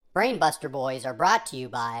Brainbuster Boys are brought to you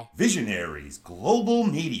by Visionaries Global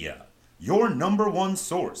Media, your number one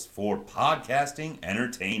source for podcasting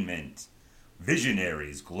entertainment.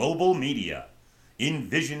 Visionaries Global Media,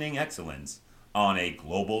 envisioning excellence on a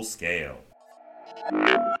global scale.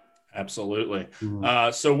 Absolutely.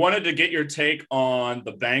 So wanted to get your take on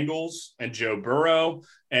the Bengals and Joe Burrow.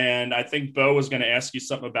 And I think Bo was going to ask you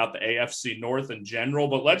something about the AFC North in general,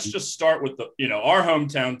 but let's just start with our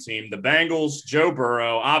hometown team, the Bengals. Joe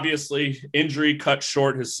Burrow, obviously injury cut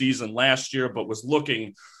short his season last year, but was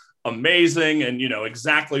looking amazing and,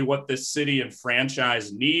 exactly what this city and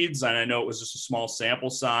franchise needs. And I know it was just a small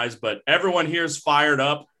sample size, but everyone here is fired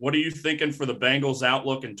up. What are you thinking for the Bengals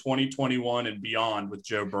outlook in 2021 and beyond with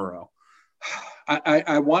Joe Burrow?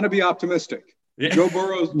 I want to be optimistic. Yeah. Joe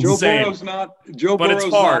Burrow's not. But it's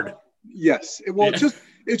hard. Not, yes. Well,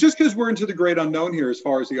 it's just because we're into the great unknown here as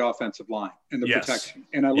far as the offensive line and the protection.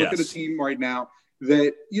 And I look at a team right now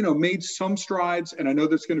that, made some strides. And I know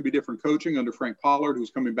there's going to be different coaching under Frank Pollard, who's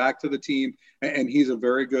coming back to the team. And he's a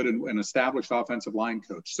very good and established offensive line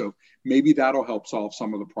coach. So maybe that'll help solve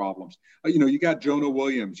some of the problems. You got Jonah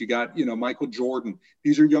Williams, you got, Michael Jordan.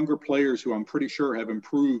 These are younger players who I'm pretty sure have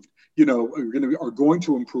improved, are going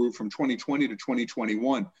to improve from 2020 to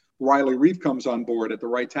 2021. Riley Reef comes on board at the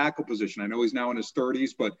right tackle position. I know he's now in his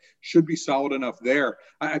 30s, but should be solid enough there.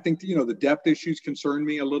 I think, the depth issues concern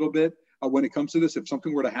me a little bit. When it comes to this, if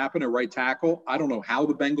something were to happen at right tackle, I don't know how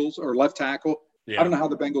the Bengals or left tackle. Yeah. I don't know how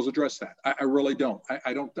the Bengals address that. I really don't.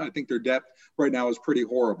 I think their depth right now is pretty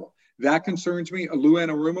horrible. That concerns me. Lou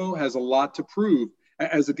Anarumo has a lot to prove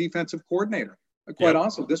as a defensive coordinator. Quite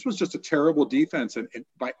honestly, this was just a terrible defense and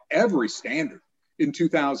by every standard in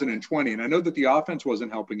 2020. And I know that the offense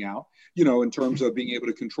wasn't helping out, in terms of being able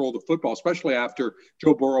to control the football, especially after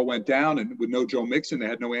Joe Burrow went down and with no Joe Mixon, they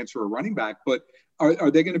had no answer at running back. But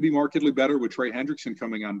are they going to be markedly better with Trey Hendrickson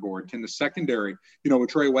coming on board? Can the secondary, with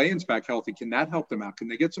Trey Wayans back healthy, can that help them out? Can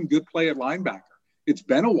they get some good play at linebacker? It's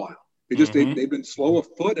been a while. They've been slow of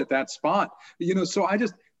foot at that spot. So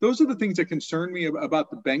those are the things that concern me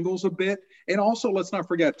about the Bengals a bit. And also, let's not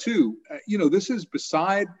forget too, this is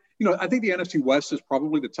beside, I think the NFC West is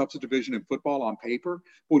probably the toughest division in football on paper.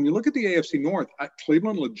 But when you look at the AFC North,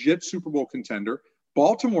 Cleveland, legit Super Bowl contender.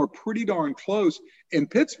 Baltimore, pretty darn close. In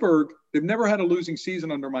Pittsburgh, they've never had a losing season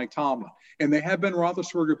under Mike Tomlin. And they have Ben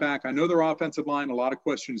Roethlisberger back. I know their offensive line, a lot of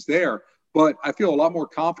questions there. But I feel a lot more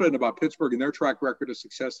confident about Pittsburgh and their track record of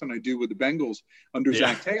success than I do with the Bengals under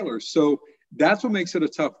Zach Taylor. So that's what makes it a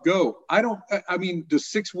tough go. Does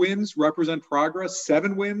 6 wins represent progress?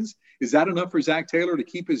 7 wins? Is that enough for Zach Taylor to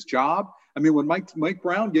keep his job? When Mike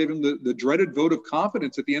Brown gave him the dreaded vote of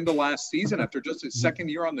confidence at the end of last season after just his second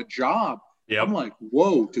year on the job, I'm like,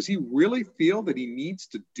 whoa, does he really feel that he needs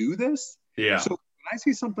to do this? Yeah. So when I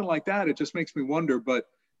see something like that, it just makes me wonder. But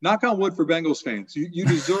knock on wood for Bengals fans. You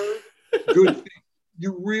deserve good things.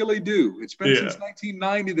 You really do. It's been since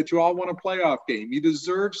 1990 that you all won a playoff game. You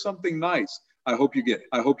deserve something nice. I hope you get it.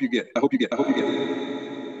 I hope you get it. I hope you get it. I hope you get it.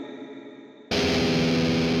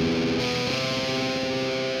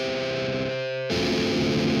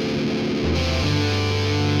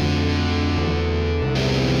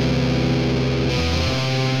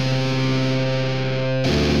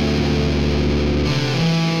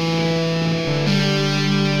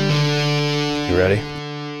 You ready?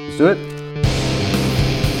 Let's do it.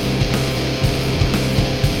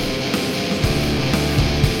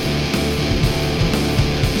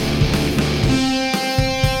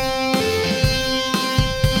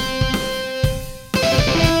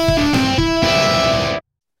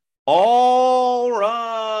 All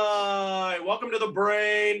right. Welcome to the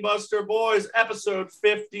Brainbuster Boys, episode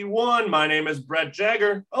 51. My name is Brett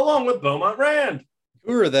Jagger, along with Beaumont Rand.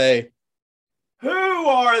 Who are they? Who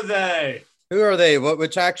are they? Who are they?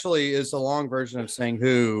 Which actually is a long version of saying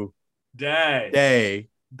who. Day.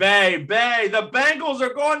 Bay. The Bengals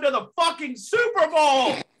are going to the fucking Super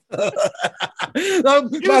Bowl.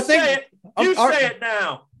 Say it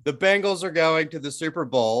now. The Bengals are going to the Super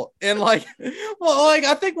Bowl. And I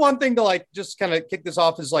think one thing to just kind of kick this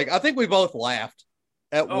off is I think we both laughed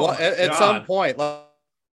at some point.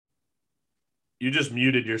 You just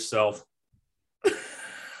muted yourself.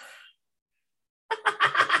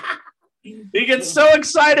 He gets so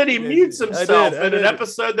excited he mutes himself in an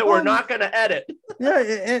episode that we're not going to edit. Yeah,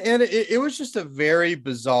 and it was just a very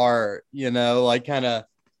bizarre, kind of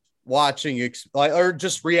watching or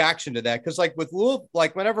just reaction to that. Because with Louisville,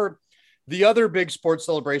 whenever the other big sports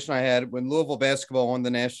celebration I had when Louisville basketball won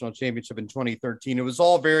the national championship in 2013, it was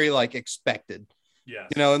all very expected.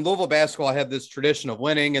 Yes. In Louisville basketball, I had this tradition of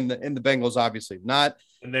winning, and the Bengals obviously not.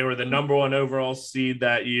 And they were the number 1 overall seed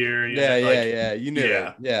that year. Yeah. You knew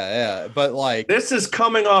it. Yeah. But like, this is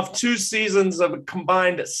coming off 2 seasons of a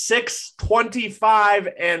combined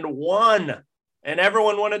 6-25-1. And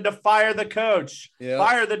everyone wanted to fire the coach,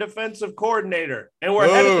 fire the defensive coordinator. And we're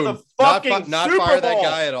headed to the fucking not Super fire Bowl. That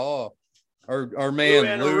guy at all. Our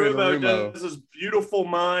man, Lou Anarumo does his beautiful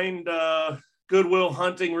mind Goodwill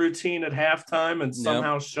Hunting routine at halftime and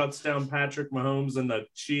somehow shuts down Patrick Mahomes and the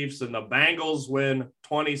Chiefs, and the Bengals win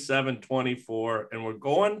 27-24, and we're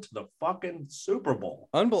going to the fucking Super Bowl.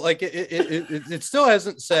 Like it still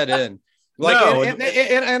hasn't set in. Like, no,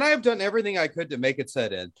 and I have done everything I could to make it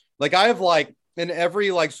set in. Like, I have like in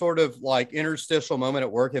every like sort of like interstitial moment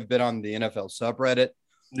at work have been on the NFL subreddit.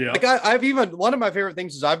 Yeah, like I've even, one of my favorite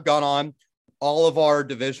things is I've gone on all of our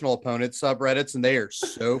divisional opponent subreddits, and they are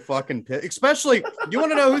so fucking pissed. Especially, you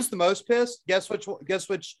want to know who's the most pissed? Guess which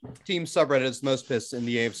team subreddit is the most pissed in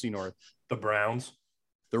the AFC North? The Browns.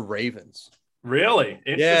 The Ravens. Really?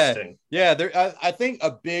 Interesting. Yeah. I think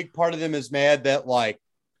a big part of them is mad that like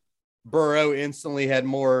Burrow instantly had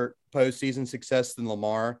more postseason success than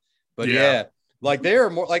Lamar. But like they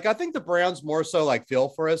are more like, I think the Browns more so like feel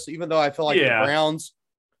for us, even though I feel like the Browns.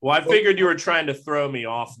 Well, I figured you were trying to throw me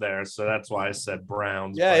off there, so that's why I said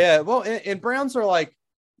Browns. Yeah. Well, and Browns are like,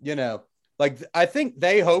 you know, like I think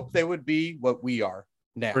they hope they would be what we are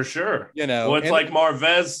now. For sure. You know, well, it's like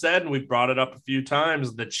Marvez said, and we've brought it up a few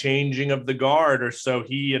times, the changing of the guard, or so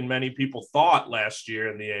he and many people thought last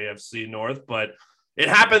year in the AFC North, but it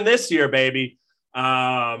happened this year, baby.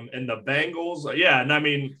 And the Bengals, and I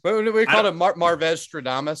mean, we call it Marvez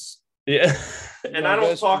Stradamus. Yeah. And I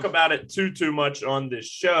don't talk about it too much on this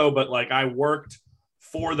show, but like I worked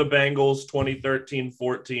for the Bengals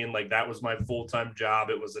 2013-14. Like that was my full-time job.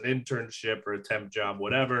 It was an internship or a temp job,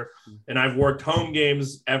 whatever. And I've worked home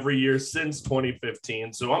games every year since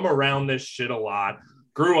 2015. So I'm around this shit a lot.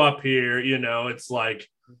 Grew up here, you know, it's like,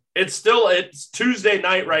 it's Tuesday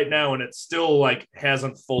night right now, and it still like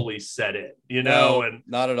hasn't fully set in, you know, and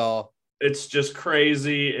not at all. It's just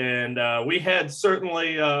crazy. And we had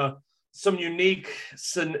certainly just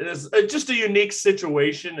a unique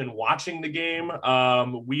situation in watching the game.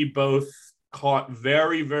 We both caught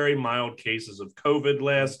very, very mild cases of COVID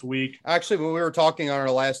last week. Actually, when we were talking on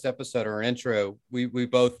our last episode, our intro, we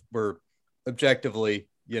both were objectively,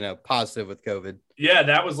 you know, positive with COVID. Yeah,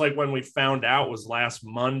 that was like when we found out was last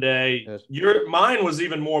Monday. Mine was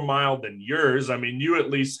even more mild than yours. I mean, you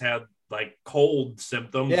at least had like cold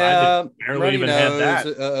symptoms. Yeah, I barely even had that.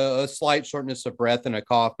 A slight shortness of breath and a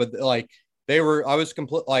cough, but like they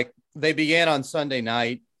began on Sunday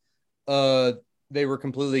night. They were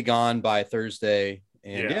completely gone by Thursday.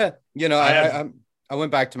 And you know, I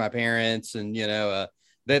went back to my parents, and you know,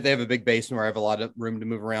 they have a big basement where I have a lot of room to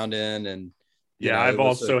move around in. And I've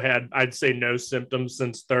also had, I'd say, no symptoms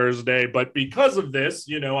since Thursday, but because of this,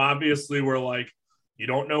 you know, obviously we're like, you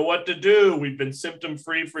don't know what to do. We've been symptom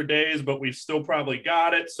free for days, but we've still probably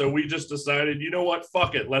got it. So we just decided, you know what,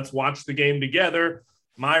 fuck it. Let's watch the game together.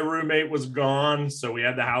 My roommate was gone, so we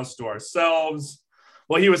had the house to ourselves.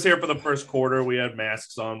 Well, he was here for the first quarter. We had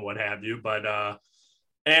masks on, what have you. But,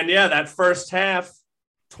 that first half,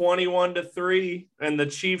 21-3, and the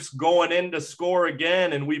Chiefs going in to score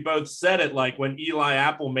again. And we both said it, like when Eli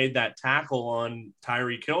Apple made that tackle on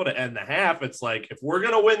Tyreek Hill to end the half, it's like, if we're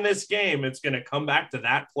going to win this game, it's going to come back to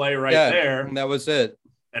that play there. And that was it.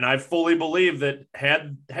 And I fully believe that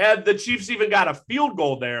had the Chiefs even got a field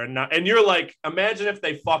goal there, and you're like, imagine if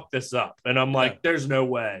they fucked this up. And I'm like, there's no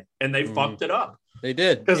way. And they fucked it up. They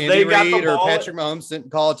did, because they got the ball. Or Patrick Mahomes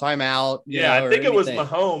didn't call a timeout. I think it was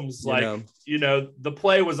Mahomes. The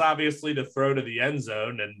play was obviously to throw to the end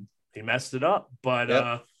zone, and he messed it up. But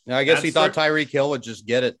I guess he thought Tyreek Hill would just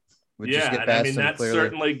get it. That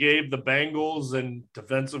certainly gave the Bengals and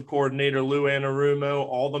defensive coordinator Lou Anarumo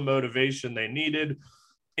all the motivation they needed.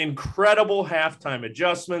 Incredible halftime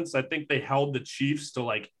adjustments. I think they held the Chiefs to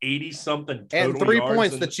like 80-something total and 3 yards.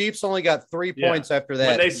 points. The Chiefs only got 3 points after that.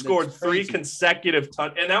 When they scored 3 consecutive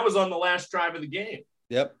and that was on the last drive of the game.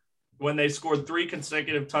 Yep. When they scored 3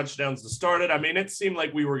 consecutive touchdowns to start it. I mean, it seemed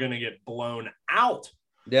like we were going to get blown out.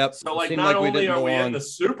 Yep. So not only are we in the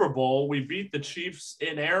Super Bowl, we beat the Chiefs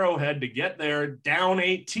in Arrowhead to get there down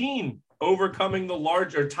 18, tying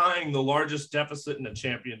the largest deficit in a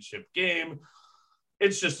championship game.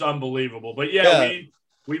 It's just unbelievable. But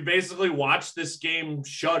we basically watched this game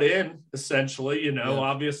shut in, essentially. You know,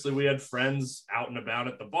 obviously we had friends out and about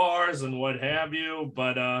at the bars and what have you,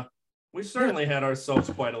 but we certainly had ourselves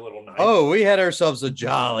quite a little night. Oh, we had ourselves a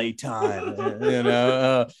jolly time, you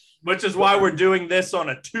know. Which is why we're doing this on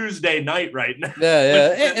a Tuesday night right now.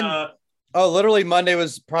 Yeah. Oh, literally Monday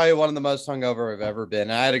was probably one of the most hungover I've ever been.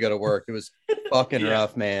 I had to go to work. It was fucking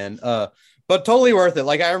rough, man. But totally worth it.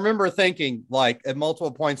 Like I remember thinking like at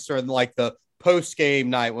multiple points during like the post game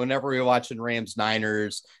night, whenever we were watching Rams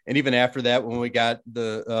Niners, and even after that, when we got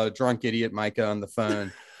the drunk idiot Micah on the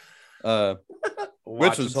phone,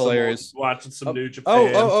 which was hilarious. Watching some New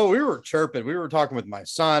Japan. Oh, we were chirping. We were talking with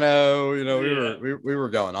Maisano. You know, we were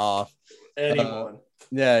going off. Anyone.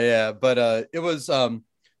 Yeah. But it was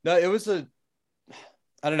no, it was I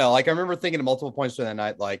don't know. Like I remember thinking at multiple points during that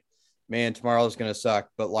night, like, man, tomorrow's gonna suck.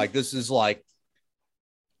 But like this is like,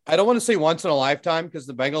 I don't want to say once in a lifetime because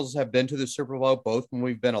the Bengals have been to the Super Bowl both when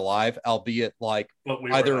we've been alive, albeit like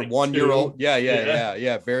either like 1 year old.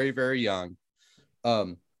 Yeah. Very, very young.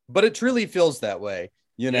 But it truly feels that way,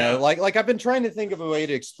 you know, like I've been trying to think of a way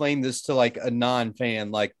to explain this to like a non-fan,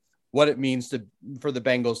 like what it means for the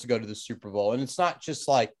Bengals to go to the Super Bowl. And it's not just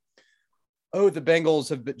like, oh, the Bengals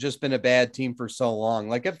have just been a bad team for so long.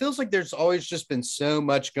 Like it feels like there's always just been so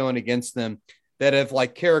much going against them that have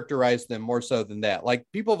like characterized them more so than that. Like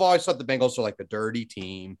people have always thought the Bengals are like a dirty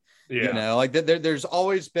team, you know, like there's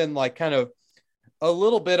always been like kind of a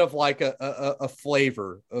little bit of like a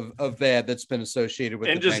flavor of that that's been associated with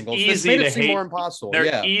and the just Bengals. Easy to hate. More impossible.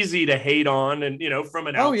 They're easy to hate on, and you know, from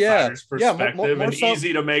an outsider's perspective, more and so,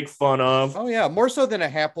 easy to make fun of. Oh yeah, more so than a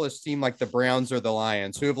hapless team like the Browns or the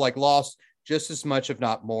Lions, who have like lost just as much, if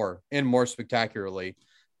not more, and more spectacularly.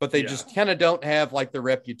 But they just kind of don't have like the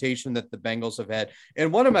reputation that the Bengals have had.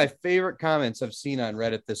 And one of my favorite comments I've seen on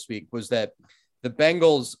Reddit this week was that the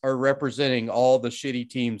Bengals are representing all the shitty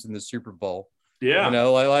teams in the Super Bowl. Yeah. You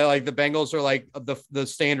know, like the Bengals are like the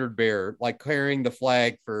standard bearer, like carrying the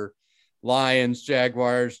flag for Lions,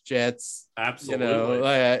 Jaguars, Jets. Absolutely. You know,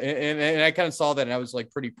 and I kind of saw that and I was like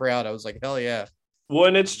pretty proud. I was like, hell yeah. Well,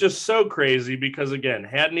 and it's just so crazy because, again,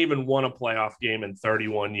 hadn't even won a playoff game in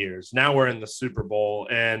 31 years. Now we're in the Super Bowl.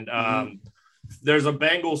 And there's a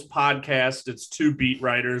Bengals podcast. It's two beat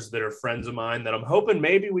writers that are friends of mine that I'm hoping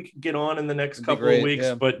maybe we could get on in the next couple of weeks.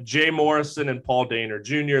 Yeah. But Jay Morrison and Paul Dehner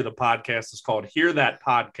Jr., the podcast is called Hear That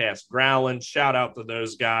Podcast Growlin'. Shout out to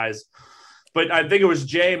those guys. But I think it was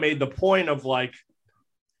Jay made the point of like,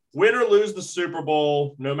 win or lose the Super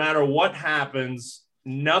Bowl, no matter what happens,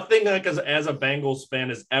 nothing like as a Bengals fan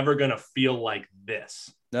is ever going to feel like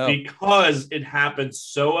this. No. Because it happened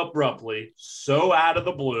so abruptly, so out of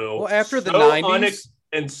the blue. Well, after the 90s.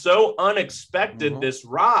 And so unexpected, this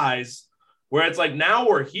rise, where it's like now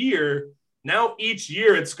we're here. Now each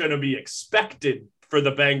year it's going to be expected for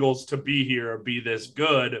the Bengals to be here or be this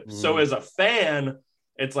good. So as a fan,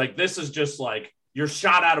 it's like this is just like you're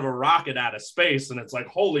shot out of a rocket out of space. And it's like,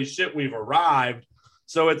 holy shit, we've arrived.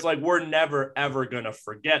 So it's like we're never, ever going to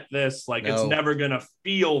forget this. Like it's never going to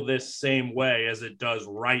feel this same way as it does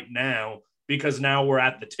right now because now we're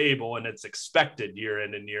at the table and it's expected year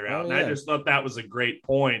in and year out. And I just thought that was a great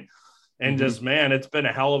point. And just, man, it's been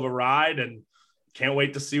a hell of a ride and can't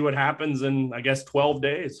wait to see what happens in, I guess, 12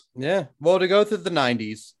 days. Yeah. Well, to go through the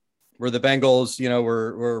 90s where the Bengals, you know,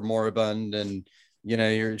 were moribund and, you know,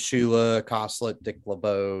 your Shula, Coslet, Dick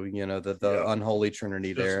LeBeau, you know, the unholy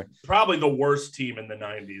trinity just there. Probably the worst team in the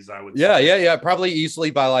 90s, I would say. Yeah. Probably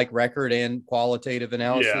easily by like record and qualitative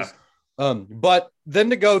analysis. Yeah. But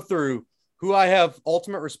then to go through who I have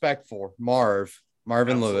ultimate respect for,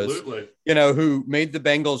 Marvin Lewis, you know, who made the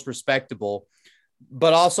Bengals respectable,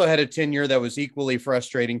 but also had a tenure that was equally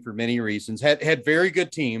frustrating for many reasons, had very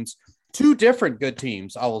good teams, two different good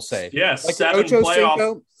teams, I will say. Yes, like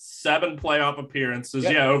 7 playoff appearances,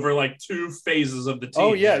 over like 2 phases of the team.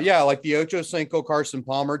 Oh, yeah. Like the Ocho Cinco Carson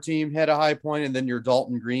Palmer team had a high point, and then your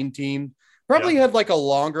Dalton Green team probably had like a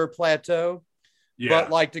longer plateau. Yeah.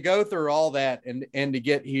 But like to go through all that and to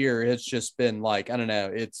get here, it's just been like, I don't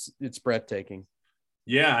know, it's breathtaking.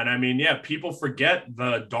 Yeah, and I mean, people forget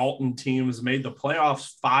the Dalton teams made the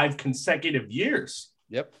playoffs 5 consecutive years.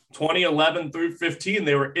 Yep. 2011 through 15,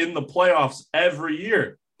 they were in the playoffs every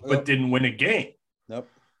year, but didn't win a game. Nope.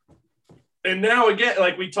 And now again,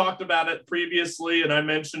 like we talked about it previously, and I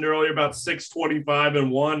mentioned earlier about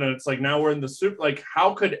 6-25-1, and it's like now we're in the Super. Like,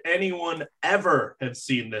 how could anyone ever have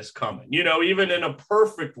seen this coming? You know, even in a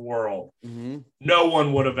perfect world, no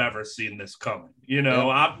one would have ever seen this coming. You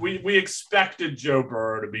know, we expected Joe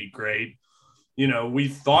Burrow to be great. You know, we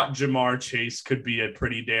thought Jamar Chase could be a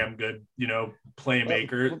pretty damn good, you know,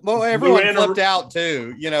 playmaker. Well, everyone flipped out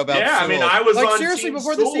too, you know, about Sewell. I mean, I was like on seriously Team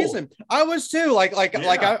before Sewell. the season. I was too.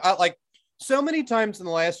 I like so many times in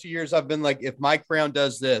the last few years, I've been like, if Mike Brown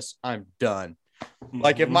does this, I'm done.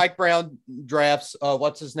 Like if Mike Brown drafts,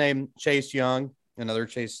 what's his name? Chase Young, another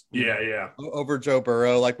Chase. Yeah. Over Joe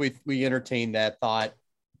Burrow. Like we entertained that thought.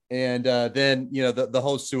 And then, the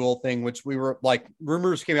whole Sewell thing, which we were like,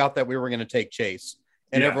 rumors came out that we were going to take Chase,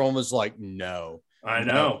 and everyone was like, no. I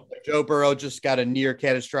know. Joe Burrow just got a near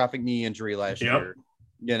catastrophic knee injury last year.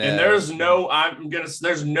 And there's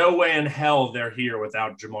no way in hell they're here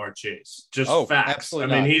without Jamar Chase. Just facts. I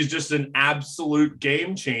mean, he's just an absolute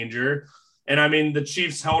game changer. And I mean, the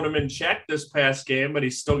Chiefs held him in check this past game, but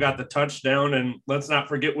he still got the touchdown. And let's not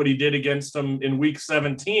forget what he did against them in week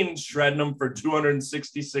 17, shredding them for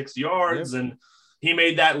 266 yards. And he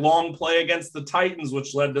made that long play against the Titans,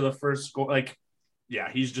 which led to the first score. Like, yeah,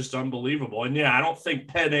 he's just unbelievable. And I don't think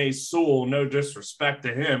Penei Sewell, no disrespect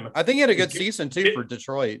to him. I think he had a good season too for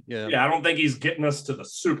Detroit. Yeah, I don't think he's getting us to the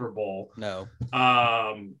Super Bowl. No.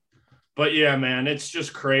 But yeah, man, it's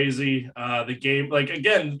just crazy. The game, like,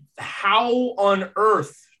 again, how on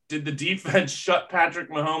earth did the defense shut Patrick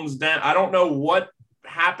Mahomes down? I don't know what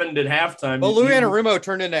happened at halftime. Well, Lou Anarumo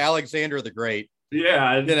turned into Alexander the Great.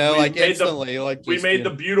 Yeah, instantly. We made the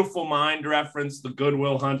beautiful mind reference, the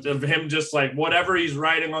goodwill hunt of him, just like whatever he's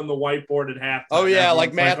writing on the whiteboard at halftime. Oh yeah,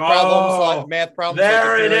 like math problems. Math problems.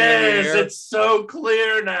 There it is. It's so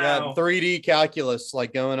clear now. Yeah, 3D calculus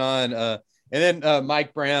like going on. And then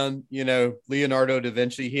Mike Brown, Leonardo da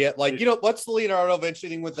Vinci. He had what's the Leonardo da Vinci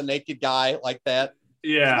thing with the naked guy like that?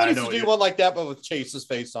 Yeah, I used to do one like that, but with Chase's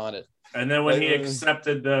face on it. And then when he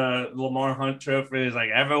accepted the Lamar Hunt trophy, he's like,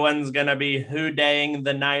 everyone's going to be hoodaying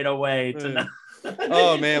the night away tonight.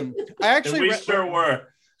 Oh, man. We sure were.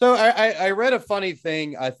 So I read a funny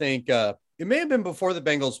thing. I think it may have been before the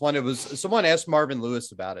Bengals won. It was someone asked Marvin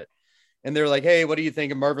Lewis about it. And they're like, hey, what do you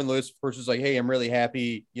think? And Marvin Lewis, of course, was like, hey, I'm really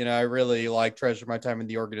happy. I really treasure my time in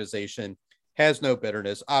the organization. Has no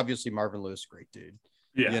bitterness. Obviously, Marvin Lewis, great dude.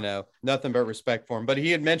 Yeah. Nothing but respect for him. But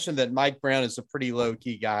he had mentioned that Mike Brown is a pretty low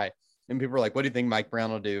key guy. And people were like, what do you think Mike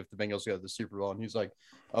Brown will do if the Bengals go to the Super Bowl? And he's like,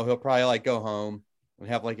 oh, he'll probably go home and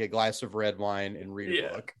have a glass of red wine and read a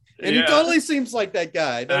book. And he totally seems like that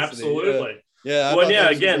guy. Absolutely. Yeah. Well,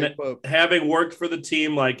 again, having worked for the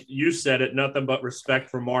team, like you said it, nothing but respect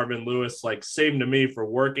for Marvin Lewis. Like, same to me for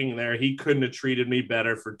working there. He couldn't have treated me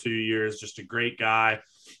better for 2 years. Just a great guy.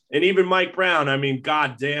 And even Mike Brown, I mean,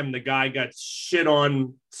 goddamn, the guy got shit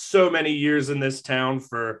on so many years in this town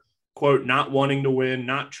for, quote, not wanting to win,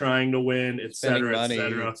 not trying to win, et cetera,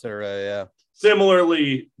 et cetera. Yeah.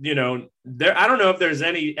 Similarly, I don't know if there's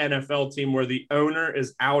any NFL team where the owner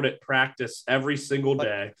is out at practice every single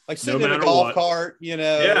day, like sitting in a golf cart, he's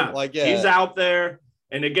out there.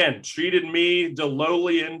 And again, treated me, the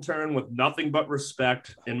lowly intern, with nothing but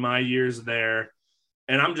respect in my years there.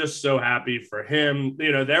 And I'm just so happy for him.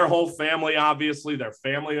 Their whole family, obviously, their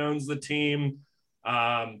family owns the team.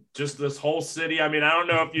 Just this whole city. I mean, I don't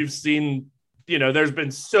know if you've seen, there's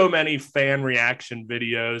been so many fan reaction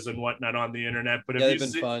videos and whatnot on the internet, but if you've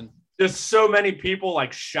seen, fun. There's so many people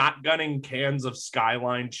shotgunning cans of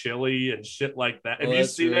Skyline chili and shit like that. Have you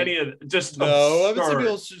seen any of just no?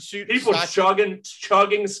 I've seen people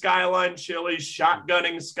chugging Skyline chili,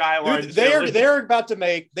 shotgunning Skyline chili. They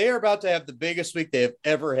are about to have the biggest week they've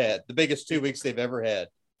ever had, the biggest 2 weeks they've ever had.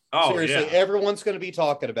 Oh, seriously, everyone's going to be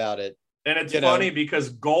talking about it. And it's funny because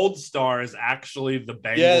Gold Star is actually the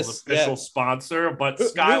Bengals official sponsor, but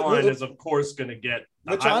Skyline is, of course, going to get.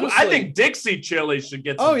 Honestly, I think Dixie Chili should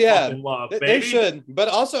get some fucking love. They should. But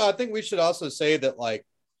also, I think we should also say that,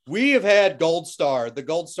 we have had Gold Star, the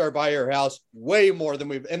Gold Star by your house, way more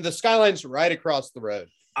than and the Skyline's right across the road.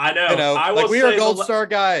 I know. We are Gold Star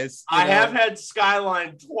guys. I have had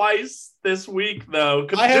Skyline twice this week, though.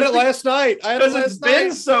 I had it last night. It's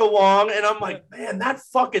been so long, and I'm like, man, that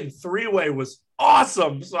fucking three-way was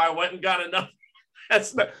awesome. So I went and got enough.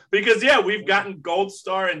 Because we've gotten Gold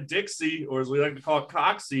Star and Dixie, or as we like to call it,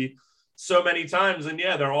 Coxie, so many times, and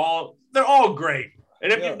they're all great.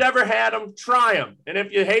 And if you've never had them, try them. And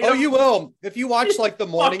if you hate them, you will. If you watch the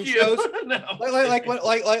morning shows, no. like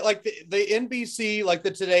the NBC, the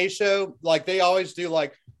Today Show, they always do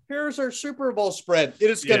here's our Super Bowl spread. It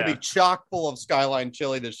is going to be chock full of Skyline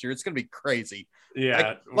chili this year. It's going to be crazy.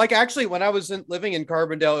 Yeah. Actually, when I was living in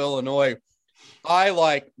Carbondale, Illinois, I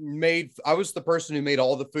was the person who made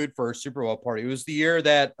all the food for our Super Bowl party. It was the year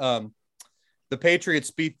that the Patriots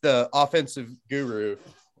beat the offensive guru.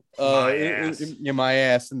 My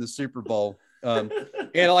ass in the Super Bowl. And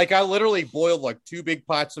I literally boiled 2 big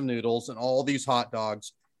pots of noodles and all these hot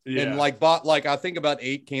dogs and bought I think about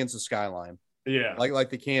 8 cans of Skyline. Yeah. Like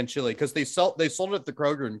the canned chili. Cause they sold it at the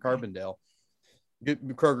Kroger in Carbondale.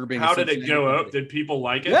 Kroger being how did it go up? Did people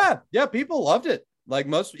like it? Yeah. People loved it. Like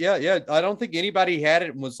most, yeah. I don't think anybody had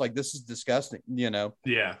it and was like, "This is disgusting,"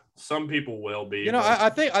 Yeah, some people will be. I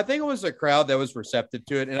think it was a crowd that was receptive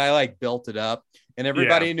to it, and I like built it up, and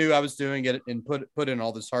everybody knew I was doing it and put in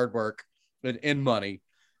all this hard work and money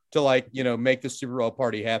to make the Super Bowl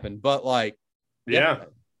party happen. But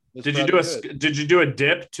did you do a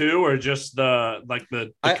dip too, or just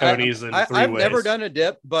the conies and 3 I've ways? never done a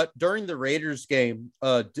dip, but during the Raiders game,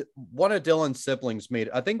 one of Dylan's siblings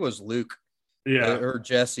made, I think it was Luke. Yeah, or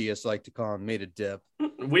Jesse, as like to call him, made a dip.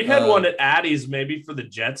 We had one at Addie's maybe for the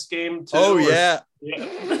Jets game too. Oh yeah.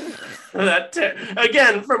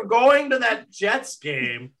 Again, from going to that Jets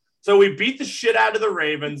game, so we beat the shit out of the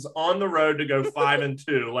Ravens on the road to go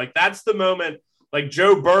 5-2. Like that's the moment. Like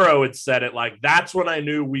Joe Burrow had said it. Like that's when I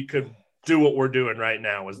knew we could do what we're doing right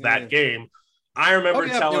now. Was that game? I remember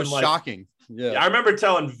telling, it was shocking. Yeah, I remember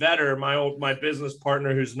telling Vetter, my business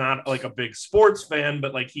partner, who's not like a big sports fan,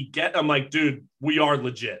 but I'm like, dude, we are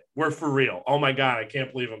legit. We're for real. Oh my God, I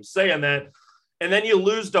can't believe I'm saying that. And then you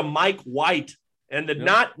lose to Mike White, and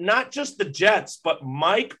not just the Jets, but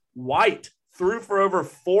Mike White threw for over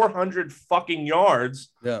 400 fucking yards.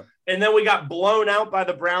 Yeah. And then we got blown out by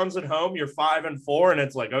the Browns at home. You're 5-4, and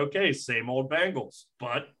it's like, okay, same old Bengals.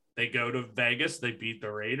 But they go to Vegas, they beat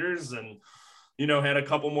the Raiders, and had a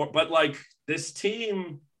couple more. But this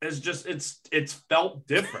team is just it's felt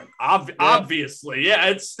different. Obviously, yeah.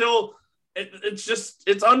 It's still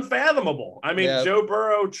it's unfathomable. I mean, Joe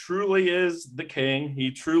Burrow truly is the king. He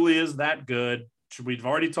truly is that good. We've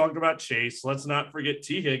already talked about Chase. Let's not forget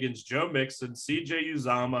T. Higgins, Joe Mixon, CJ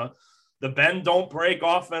Uzama. The bend don't break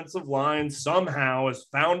offensive line somehow has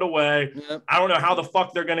found a way. Yep. I don't know how the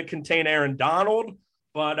fuck they're going to contain Aaron Donald,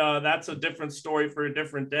 but that's a different story for a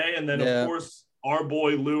different day. And then, of course, our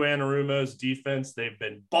boy Lou Anarumo's defense, they've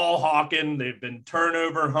been ball hawking. They've been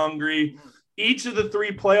turnover hungry. Each of the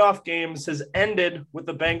 3 playoff games has ended with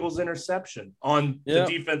the Bengals interception on the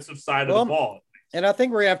defensive side of the ball. And I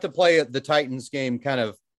think we're going to have to play the Titans game kind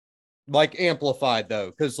of amplified,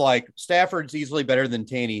 though, because Stafford's easily better than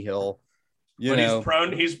Tannehill.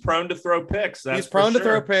 He's prone to throw picks. He's prone to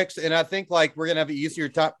throw picks. And I think we're going to have an easier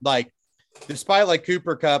time. Despite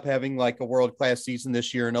Cooper Kupp having a world-class season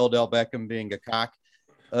this year and Odell Beckham being a cock,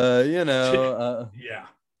 yeah.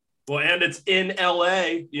 Well, and it's in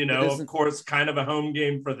LA, of course, kind of a home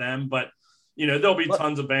game for them, but there'll be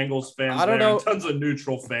tons of Bengals fans and tons of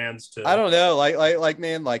neutral fans too. I don't know.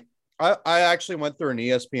 I actually went through an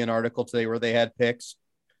ESPN article today where they had picks,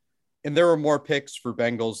 and there were more picks for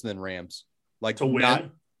Bengals than Rams. To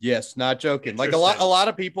win? Yes, not joking. A lot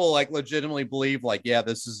of people legitimately believe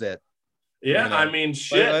this is it. Yeah, I mean,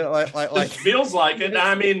 shit. It feels like it.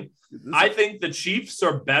 I mean, I think the Chiefs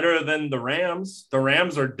are better than the Rams. The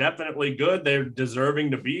Rams are definitely good. They're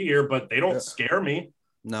deserving to be here, but they don't scare me.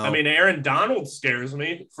 No. I mean, Aaron Donald scares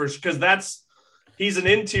me because he's an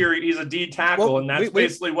interior, he's a D tackle, and that's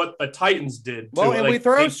basically what the Titans did. Well, and we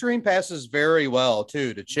throw screen passes very well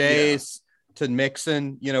too to Chase, to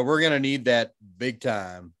Mixon. We're going to need that big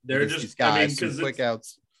time. They're just these guys, because quick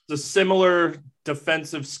outs. It's a similar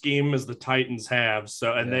defensive scheme as the Titans have.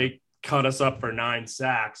 So, and they cut us up for 9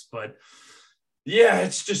 sacks, but yeah,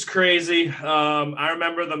 it's just crazy. I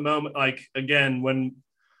remember the moment, again, when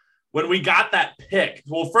we got that pick.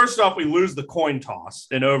 Well, first off, we lose the coin toss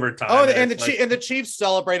in overtime. Oh, and the Chiefs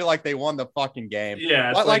celebrated like they won the fucking game. Yeah,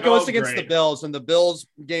 it was against the Bills, and the Bills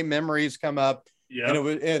game memories come up. Yeah,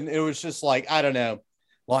 and it was just I don't know,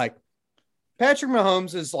 Patrick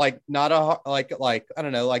Mahomes is not a I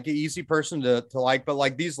don't know, an easy person to like,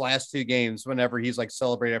 but these last 2 games, whenever he's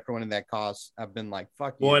celebrated after winning that toss, I've been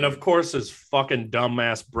fuck you. Well, and of course his fucking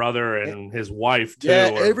dumbass brother and his wife too.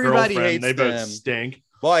 Yeah, everybody hates they them. Both stink.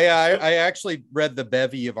 Well, yeah, I actually read the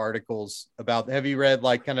bevy of articles about. Have you read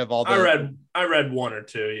kind of all the? I read 1 or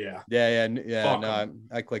 2. Yeah. No,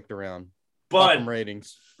 I clicked around. But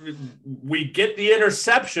ratings. We get the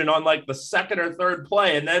interception on the 2nd or 3rd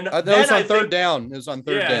play, and then it was on third down. It was on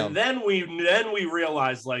third down. And then we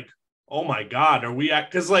realized oh my God, are we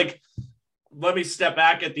at? Because let me step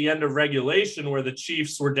back at the end of regulation where the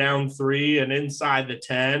Chiefs were down 3 and inside the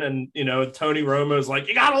 10, and Tony Romo's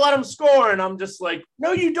you got to let them score, and I'm just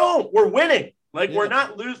no, you don't. We're winning. We're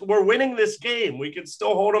not losing. We're winning this game. We could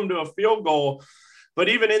still hold them to a field goal, but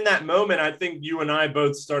even in that moment, I think you and I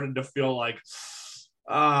both started to feel here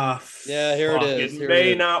it is. It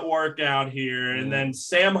may not work out here. And then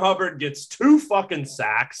Sam Hubbard gets 2 fucking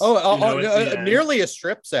sacks. Nearly a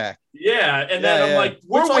strip sack. Yeah. And then I'm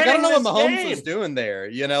we're winning. I don't know what Mahomes was doing there.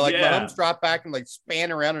 Mahomes dropped back and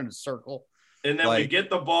span around in a circle. And then we get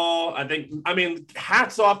the ball. I mean,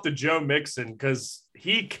 hats off to Joe Mixon because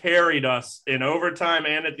he carried us in overtime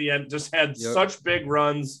and at the end, just had such big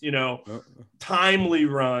runs, timely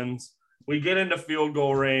runs. We get into field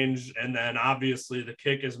goal range, and then obviously the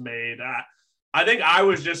kick is made. I think I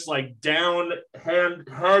was just like down,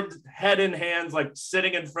 head in hands, like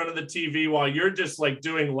sitting in front of the TV while you're just like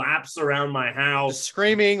doing laps around my house. Just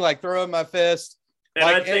screaming, like throwing my fist. And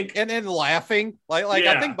like, I think, and then laughing, like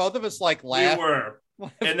I think both of us like laughed. We were,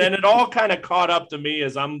 and then it all kind of caught up to me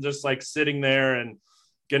as I'm just like sitting there and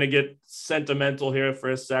gonna get sentimental here for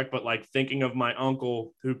a sec, but like thinking of my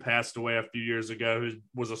uncle who passed away a few years ago, who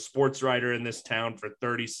was a sports writer in this town for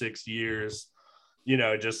 36 years.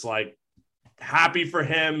 Just like happy for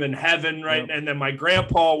him in heaven, right? And then my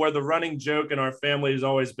grandpa, where the running joke in our family has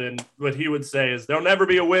always been, what he would say is, "There'll never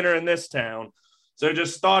be a winner in this town." So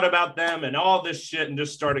just thought about them and all this shit and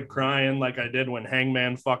just started crying like I did when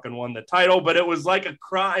Hangman fucking won the title. But it was like a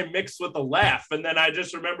cry mixed with a laugh. And then I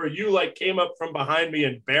just remember you like came up from behind me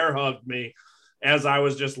and bear hugged me as I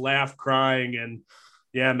was just crying. And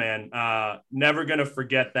yeah, man, never going to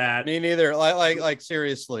forget that. Me neither. Like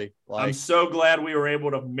seriously. I'm so glad we were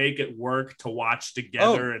able to make it work to watch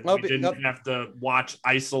together and we didn't have to watch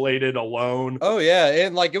isolated alone. Oh yeah.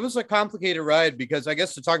 And like, it was a complicated ride because I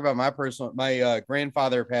guess to talk about my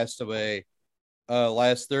grandfather passed away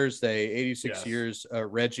last Thursday, 86 years,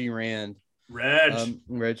 Reggie Rand.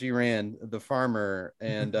 Reggie Rand, the farmer.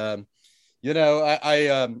 And, I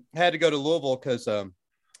had to go to Louisville because,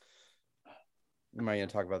 am I going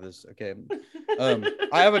to talk about this? Okay.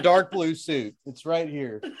 I have a dark blue suit. It's right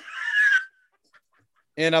here.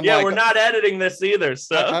 And we're not editing this either.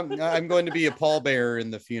 So I'm going to be a pallbearer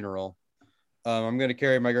in the funeral. I'm going to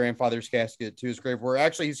carry my grandfather's casket to his grave where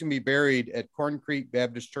actually he's going to be buried at Corn Creek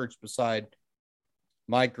Baptist Church beside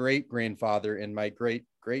my great grandfather and my great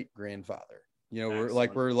great grandfather.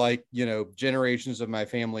 We're generations of my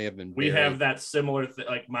family have been buried. We have that similar thing,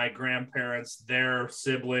 like my grandparents, their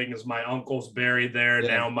siblings, my uncle's buried there.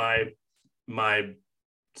 Yeah. Now my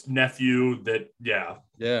nephew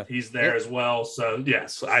he's there as well. So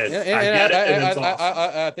yes, I get it.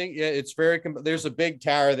 I think it's very, there's a big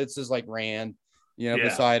tower that says like Rand,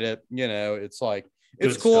 beside it, it's like,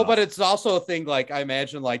 it's cool, stuff. But it's also a thing. Like I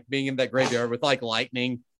imagine like being in that graveyard with like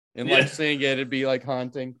lightning and like seeing it, it'd be like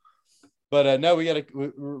haunting. But no,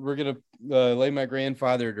 we're gonna lay my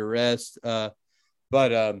grandfather to rest.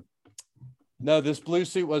 But no, this blue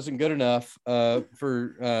suit wasn't good enough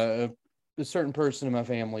for a certain person in my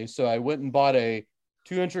family, so I went and bought a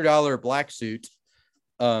 $200 black suit,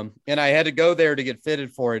 and I had to go there to get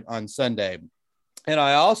fitted for it on Sunday. And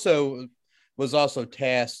I was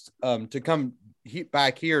tasked to come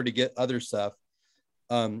back here to get other stuff,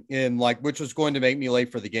 which was going to make me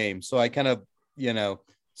late for the game. So I kind of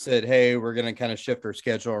said, hey, we're going to kind of shift our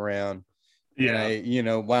schedule around. Yeah. And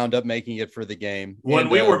I, wound up making it for the game. When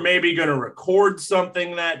we were maybe going to record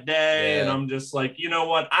something that day. Yeah. And I'm just like, you know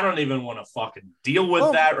what? I don't even want to fucking deal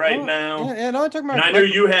with that right now. Yeah, and I'm talking about, and I knew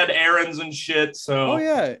you had errands and shit. So, oh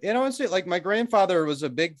yeah. And I would say like my grandfather was a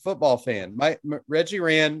big football fan. Reggie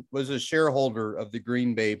Rand was a shareholder of the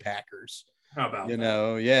Green Bay Packers. How about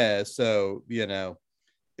that? Yeah. So,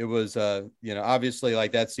 it was, obviously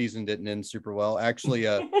like that season didn't end super well. Actually,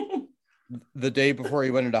 the day before he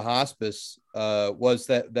went into hospice was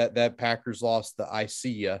that Packers lost the I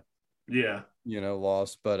see ya. Yeah.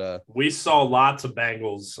 Lost. But we saw lots of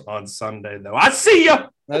Bengals on Sunday though. I see ya.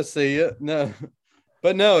 No.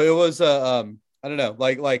 But no, it was I don't know.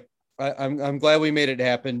 Like I'm glad we made it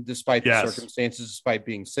happen despite the circumstances, despite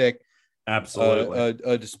being sick.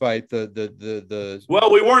 Absolutely. Despite the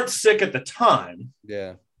well, we weren't sick at the time.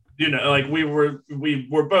 Yeah. Like we were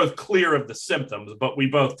both clear of the symptoms, but we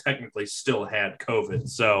both technically still had COVID.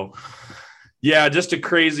 So yeah, just a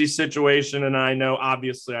crazy situation. And I know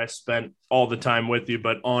obviously I spent all the time with you,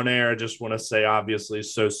 but on air, I just want to say obviously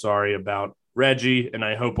so sorry about Reggie. And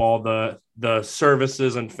I hope all the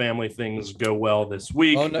services and family things go well this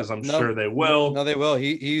week, because I'm sure they will. No, they will.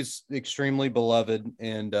 He's extremely beloved,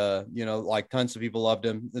 and like tons of people loved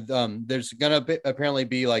him. There's gonna apparently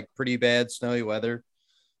be like pretty bad snowy weather.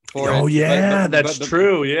 That's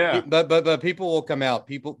true. Yeah, but people will come out.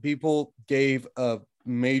 People gave a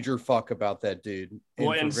major fuck about that dude.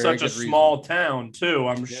 Well, in such a small town too,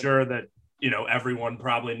 I'm sure that everyone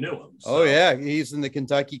probably knew him. So. Oh yeah, he's in the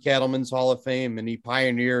Kentucky Cattlemen's Hall of Fame, and he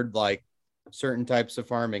pioneered like certain types of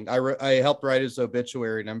farming. I helped write his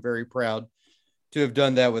obituary, and I'm very proud to have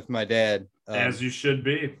done that with my dad. As you should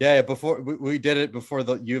be. Yeah, before we did it before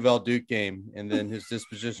the U of L Duke game, and then his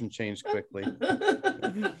disposition changed quickly.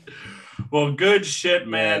 Well, good shit,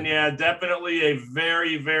 man. Yeah, definitely a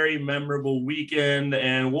very, very memorable weekend.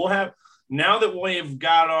 And we'll have, now that we've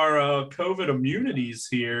got our COVID immunities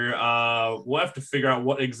here, we'll have to figure out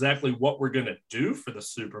what we're going to do for the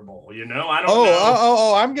Super Bowl. You know, I don't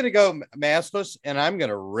know. I'm going to go maskless and I'm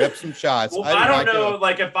going to rip some shots. Well, I don't know,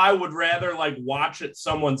 like, if I would rather, like, watch at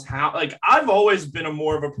someone's house. Like, I've always been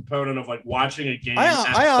more of a proponent of, like, watching a game.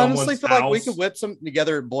 I honestly feel like we could whip some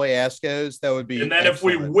together at Boyasco's. That would be. And then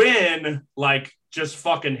excellent. If we win, like, just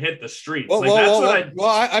fucking hit the streets.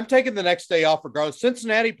 I'm taking the next day off regardless.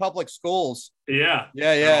 Cincinnati public schools. Yeah.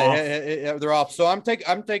 They're off. So I'm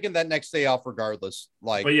taking that next day off regardless.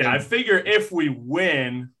 Like, but I figure if we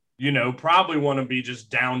win, you know, probably want to be just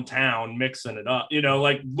downtown mixing it up. You know,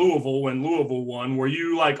 like Louisville, when Louisville won, were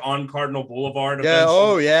you like on Cardinal Boulevard? Yeah.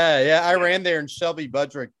 Oh yeah. I ran there and Shelby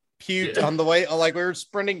Budrick puked on the way. Like we were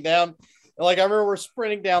sprinting down. Like I remember we're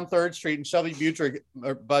sprinting down 3rd Street and Shelby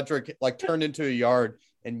Budrick like turned into a yard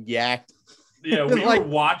and yacked. Yeah, we were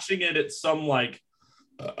watching it at some like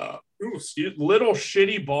little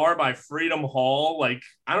shitty bar by Freedom Hall. Like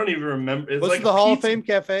I don't even remember. It's like the Hall of Fame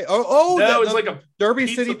Cafe. No, it's like a Derby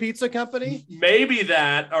City Pizza Company. Maybe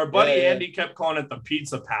that. Our buddy Andy kept calling it the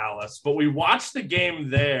Pizza Palace. But we watched the game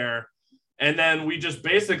there. And then we just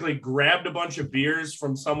basically grabbed a bunch of beers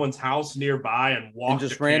from someone's house nearby and walked. And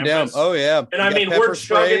just ran down. Oh yeah. And I mean, we're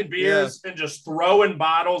chugging beers and just throwing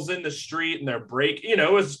bottles in the street, and they're breaking. You know,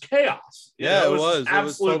 it was chaos. It was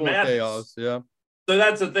absolute chaos. Yeah. So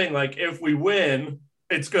that's the thing. Like, if we win,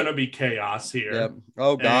 it's gonna be chaos here. Yep.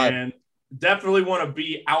 Oh God. And definitely want to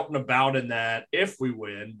be out and about in that if we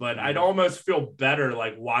win, but I'd almost feel better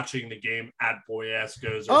like watching the game at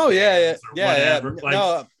Boyasco's. Yeah. Like,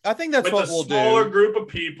 no, I think that's what we'll do. Smaller group of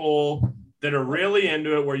people that are really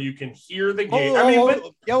into it, where you can hear the game.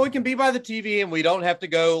 We can be by the TV, and we don't have to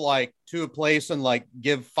go like to a place and like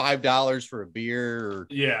give $5 for a beer.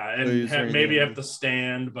 Maybe have to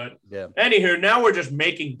stand. But anywho, now we're just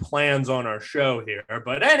making plans on our show here.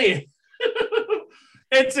 But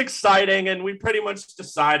it's exciting, and we pretty much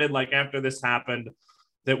decided, like, after this happened,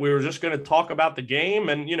 that we were just going to talk about the game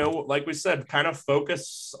and, you know, like we said, kind of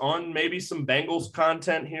focus on maybe some Bengals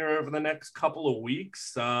content here over the next couple of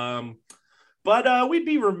weeks. But we'd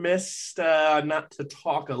be remiss not to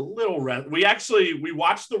talk a little. We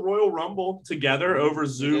watched the Royal Rumble together over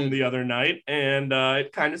Zoom the other night, and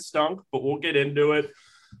it kind of stunk, but we'll get into it.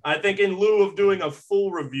 I think in lieu of doing a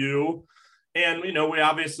full review, and, you know, we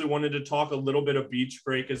obviously wanted to talk a little bit of Beach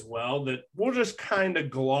Break as well, that we'll just kind of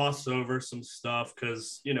gloss over some stuff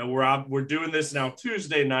because, you know, we're doing this now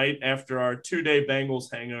Tuesday night after our 2-day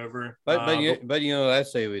Bengals hangover. But you know what I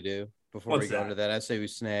say we do before we go into that? I say we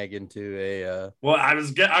snag into a I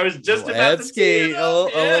was just about to say a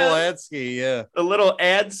little ad ski, yeah. A little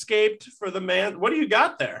Adscaped for the man. What do you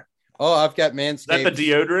got there? Oh, I've got Manscaped. Is that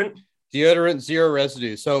the deodorant? Deodorant zero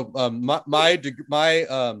residue. So my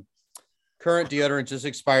current deodorant just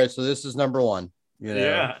expired, so this is number 1. You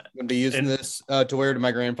know, I'm gonna be using this to wear to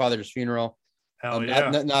my grandfather's funeral. Hell yeah!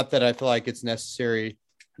 Not that I feel like it's necessary,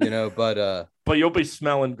 you know, but you'll be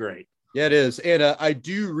smelling great. Yeah, it is, and I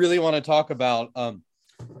do really want to talk about.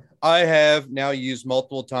 I have now used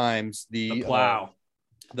multiple times the Plow,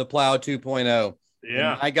 the Plow 2.0.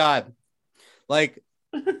 Yeah, I got like.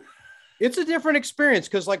 It's a different experience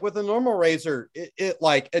because, like, with a normal razor, it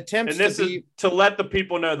like attempts to let the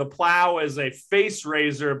people know the Plow is a face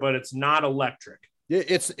razor, but it's not electric.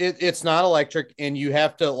 It's not electric, and you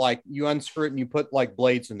have to like you unscrew it and you put like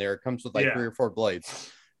blades in there. It comes with like 3 or 4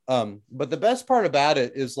 blades. But the best part about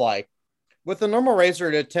it is like with a normal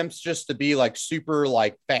razor, it attempts just to be like super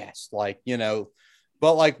like fast, like, you know.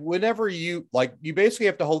 But like whenever you basically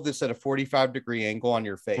have to hold this at a 45-degree angle on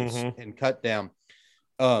your face and cut down.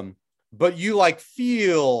 But you like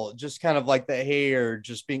feel just kind of like the hair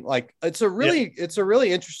just being like, it's a really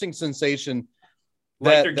interesting sensation.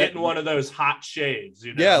 Like you're getting one of those hot shaves,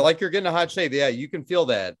 you know? Yeah, like you're getting a hot shave. Yeah, you can feel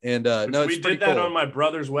that. And we did that on my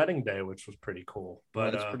brother's wedding day, which was pretty cool.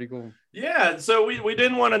 But that's pretty cool. Yeah, so we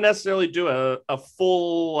didn't want to necessarily do a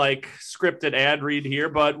full like scripted ad read here,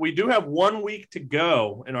 but we do have 1 week to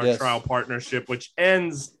go in our trial partnership, which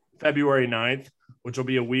ends February 9th. Which will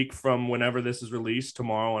be a week from whenever this is released,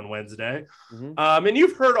 tomorrow on Wednesday. And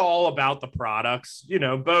you've heard all about the products. You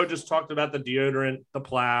know, Bo just talked about the deodorant, the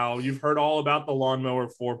Plow. You've heard all about the Lawnmower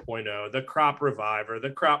 4.0, the Crop Reviver,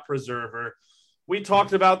 the Crop Preserver. We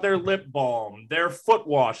talked about their lip balm, their foot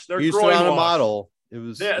wash, their groin wash. A model. It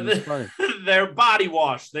was funny. Their body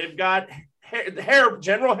wash. They've got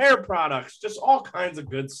general hair products, just all kinds of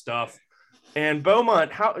good stuff. And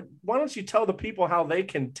Beaumont, why don't you tell the people how they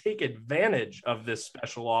can take advantage of this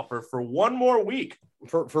special offer for one more week?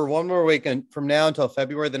 For one more week, and from now until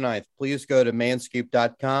February the 9th, please go to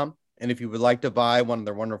manscaped.com. And if you would like to buy one of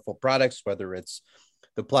their wonderful products, whether it's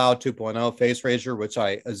the Plow 2.0 face razor, which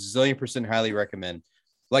I a zillion % highly recommend.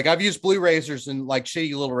 Like, I've used blue razors and like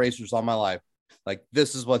shitty little razors all my life. Like,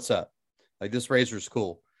 this is what's up. Like, this razor is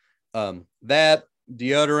cool. That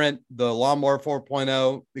deodorant, the Lawnmower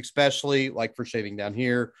 4.0, especially like for shaving down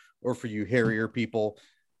here or for you hairier people.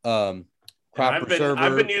 Crop Preserver.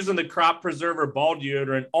 I've been using the Crop Preserver ball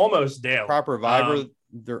deodorant almost daily. Crop Reviver,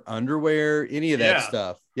 their underwear, any of that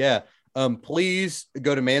stuff. Yeah. Please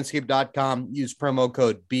go to manscaped.com, use promo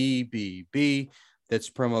code BBB. That's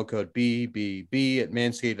promo code BBB at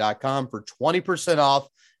manscaped.com for 20% off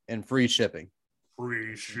and free shipping.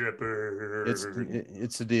 Free shipping.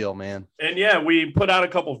 It's a deal, man. And yeah, we put out a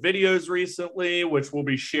couple videos recently, which we'll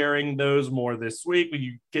be sharing those more this week.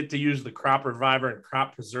 You get to use the Crop Reviver and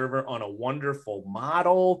Crop Preserver on a wonderful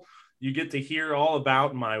model. You get to hear all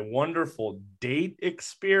about my wonderful date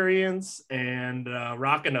experience and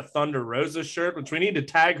rocking a Thunder Rosa shirt, which we need to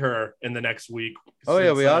tag her in the next week. Oh,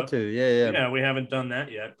 yeah, we ought to. Yeah. Yeah, we haven't done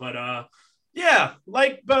that yet. But yeah,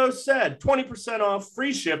 like Bo said, 20% off,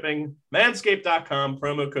 free shipping, manscaped.com,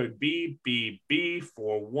 promo code BBB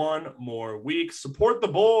for one more week. Support the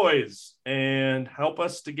boys and help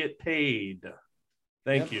us to get paid.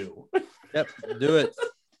 Thank you. Yep, do it.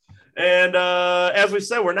 And as we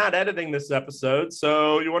said, we're not editing this episode.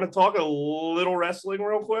 So you want to talk a little wrestling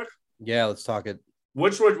real quick? Yeah, let's talk it.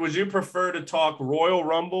 Which would you prefer to talk, Royal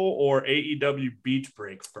Rumble or AEW Beach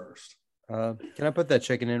Break first? Can I put that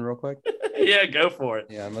chicken in real quick? Yeah, go for it.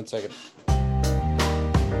 Yeah, 1 second.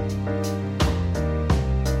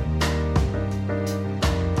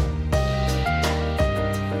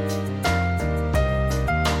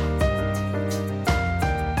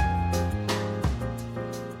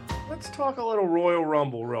 Let's talk a little Royal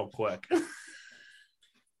Rumble real quick.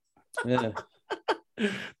 Yeah.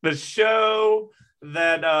 The show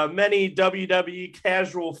that many WWE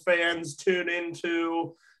casual fans tune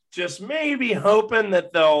into, just maybe hoping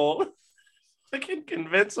that they can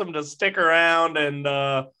convince them to stick around. And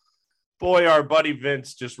boy, our buddy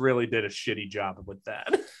Vince just really did a shitty job with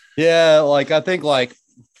that. Yeah, like I think like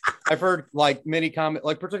I've heard like many comments,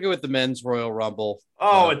 like particularly with the men's Royal Rumble.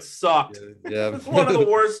 Oh, it sucked. Yeah. It's one of the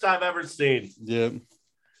worst I've ever seen. Yeah.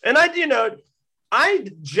 And I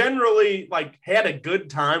generally like had a good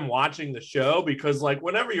time watching the show because like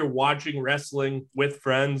whenever you're watching wrestling with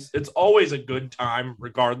friends, it's always a good time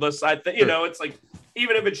regardless. I think, it's like,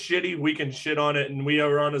 even if it's shitty, we can shit on it. And we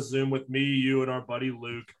are on a Zoom with me, you, and our buddy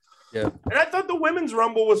Luke. Yeah. And I thought the women's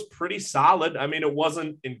Rumble was pretty solid. I mean, it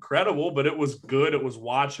wasn't incredible, but it was good. It was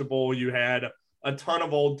watchable. You had a ton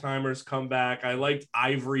of old timers come back. I liked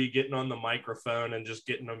Ivory getting on the microphone and just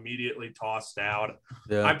getting immediately tossed out.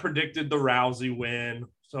 Yeah. I predicted the Rousey win,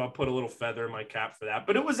 so I put a little feather in my cap for that.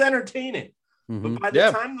 But it was entertaining. Mm-hmm. But by the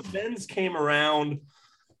time the men's came around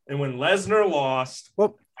and when Lesnar lost,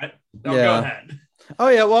 go ahead. Oh,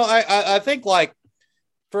 yeah. Well, I think like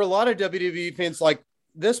for a lot of WWE fans, like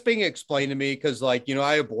this being explained to me because like,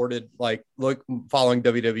 I aborted like following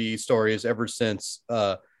WWE stories ever since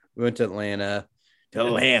we went to Atlanta. Since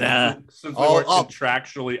we were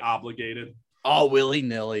contractually obligated. All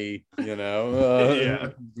willy-nilly, yeah.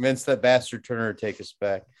 Vince that bastard Turner take us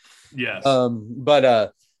back. Yes.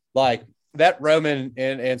 But like that Roman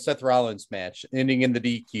and Seth Rollins match ending in the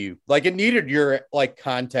DQ, like it needed your like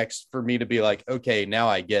context for me to be like, okay, now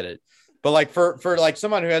I get it. But like for like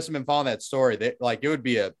someone who hasn't been following that story, that like it would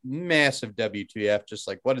be a massive WTF, just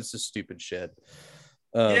like what is this stupid shit?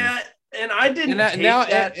 Yeah. And I didn't now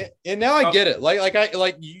I get it.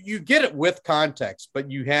 Like you get it with context,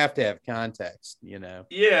 but you have to have context,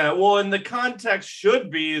 Yeah, well, and the context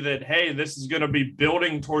should be that, hey, this is going to be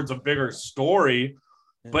building towards a bigger story.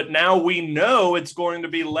 Yeah. But now we know it's going to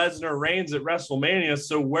be Lesnar Reigns at WrestleMania.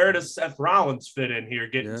 So where does Seth Rollins fit in here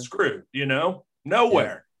getting screwed?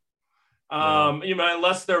 Nowhere. Yeah.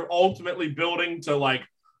 Unless they're ultimately building to like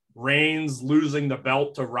Reigns losing the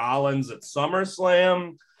belt to Rollins at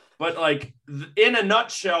SummerSlam. But like in a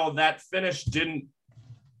nutshell, that finish didn't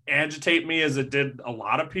agitate me as it did a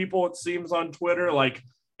lot of people, it seems, on Twitter. Like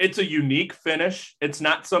it's a unique finish. It's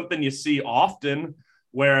not something you see often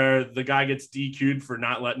where the guy gets DQ'd for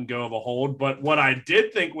not letting go of a hold. But what I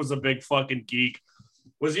did think was a big fucking geek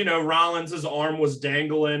was, Rollins' arm was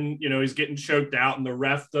dangling, he's getting choked out and the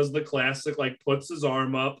ref does the classic, like puts his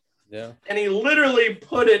arm up. Yeah. And he literally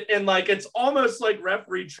put it in like, it's almost like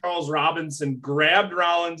referee Charles Robinson grabbed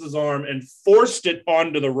Rollins' arm and forced it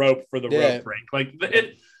onto the rope for the rope break. Like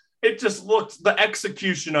it just looked, the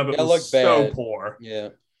execution of it was so poor. Yeah.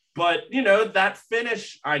 But, you know, that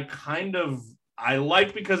finish I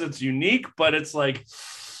like because it's unique, but it's like,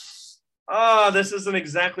 this isn't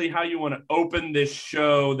exactly how you want to open this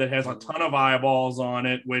show that has a ton of eyeballs on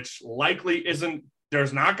it, which likely isn't.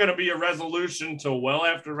 There's not going to be a resolution till well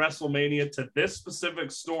after WrestleMania to this specific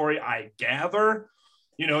story, I gather.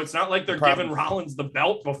 You know, it's not like they're giving Rollins the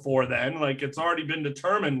belt before then. Like, it's already been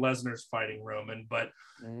determined Lesnar's fighting Roman. But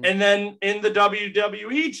and then in the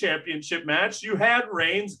WWE Championship match, you had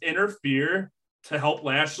Reigns interfere to help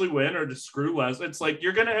Lashley win or to screw Lesnar. It's like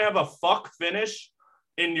you're going to have a fuck finish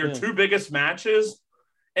in your two biggest matches.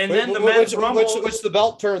 And then the men's rumble, which the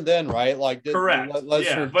belt turned then, right? Like, correct.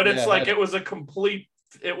 But it's like it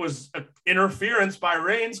was interference by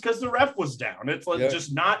Reigns because the ref was down. It's like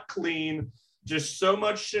just not clean, just so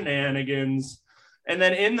much shenanigans. And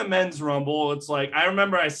then in the men's rumble, it's like, I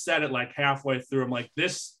remember I said it like halfway through. I'm like,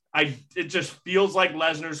 it just feels like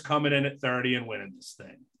Lesnar's coming in at 30 and winning this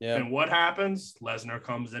thing. Yeah. And what happens? Lesnar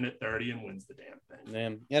comes in at 30 and wins the damn thing.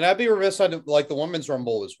 Man. And I'd be remiss on like the women's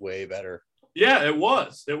rumble was way better. Yeah, it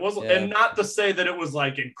was. And not to say that it was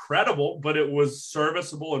like incredible, but it was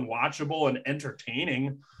serviceable and watchable and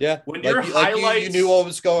entertaining. Yeah. When your highlights, you knew what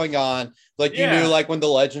was going on. Like you knew like when the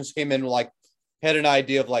legends came in, like had an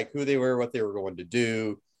idea of like who they were, what they were going to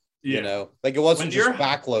do. Yeah. You know, like it wasn't just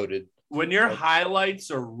backloaded. When your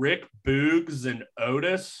highlights are Rick Boogs and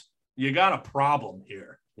Otis, you got a problem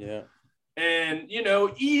here. Yeah. And, you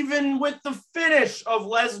know, even with the finish of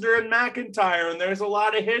Lesnar and McIntyre, and there's a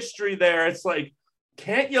lot of history there, it's like,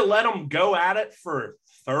 can't you let them go at it for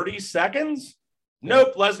 30 seconds? Yeah.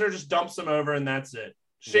 Nope. Lesnar just dumps him over, and that's it.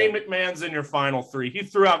 Shane McMahon's in your final three. He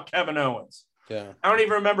threw out Kevin Owens. Yeah. I don't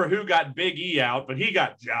even remember who got Big E out, but he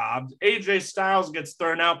got jobbed. AJ Styles gets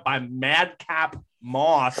thrown out by Madcap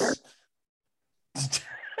Moss.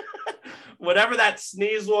 Whatever that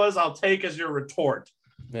sneeze was, I'll take as your retort.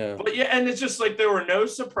 Yeah. But and it's just like there were no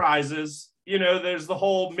surprises. You know, there's the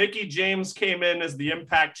whole Mickie James came in as the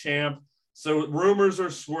Impact champ. So rumors are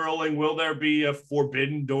swirling. Will there be a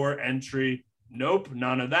Forbidden Door entry? Nope,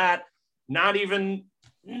 none of that. Not even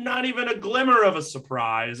a glimmer of a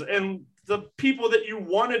surprise. And the people that you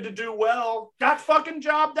wanted to do well got fucking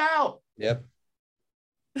jobbed out. Yep.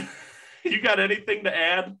 You got anything to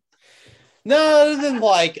add? No, other than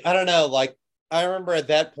like, I don't know, like I remember at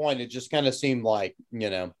that point, it just kind of seemed like, you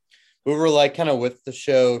know, we were like kind of with the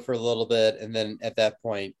show for a little bit. And then at that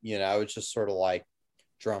point, you know, I was just sort of like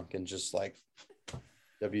drunk and just like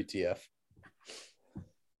WTF.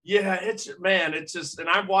 Yeah, it's just, and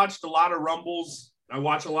I've watched a lot of Rumbles. I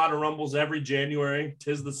watch a lot of Rumbles every January.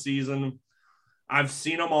 'Tis the season. I've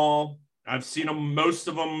seen them all. I've seen them, most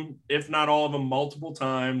of them, if not all of them, multiple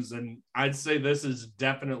times. And I'd say this is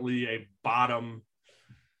definitely a bottom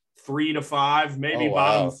 3 to 5, maybe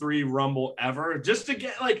bottom 3 Rumble ever. Just to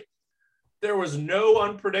get like, there was no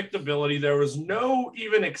unpredictability. There was no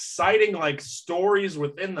even exciting like stories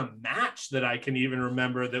within the match that I can even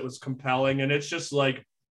remember that was compelling. And it's just like,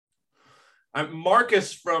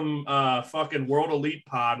 Marcus from fucking World Elite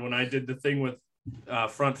Pod, when I did the thing with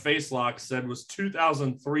Front Face Lock, said was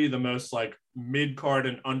 2003 the most like mid-card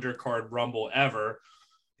and undercard Rumble ever,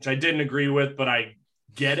 which I didn't agree with, but I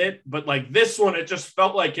get it. But like this one, it just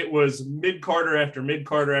felt like it was mid-carder after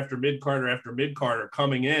mid-carder after mid-carder after mid-carder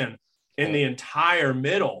coming in the entire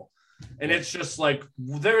middle. And it's just like,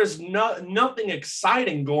 there's nothing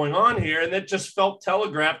exciting going on here. And it just felt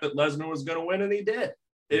telegraphed that Lesnar was going to win, and he did.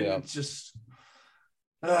 It's just,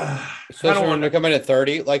 especially when they come in at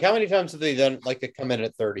 30. Like, how many times have they done like they come in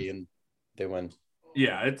at 30 and they win?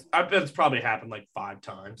 Yeah, I bet it's probably happened like 5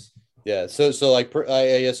 times. Yeah, so like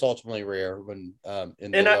I guess ultimately rare when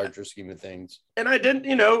in the larger scheme of things. And I didn't,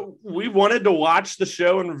 you know, we wanted to watch the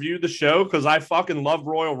show and review the show because I fucking love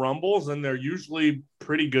Royal Rumbles and they're usually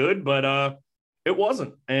pretty good, but it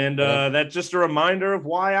wasn't. And that's just a reminder of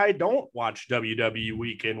why I don't watch WWE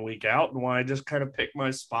week in, week out, and why I just kind of pick my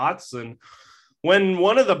spots. And when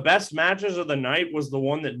one of the best matches of the night was the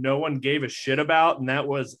one that no one gave a shit about, and that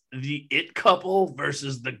was the It Couple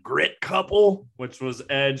versus the Grit Couple, which was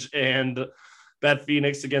Edge and Beth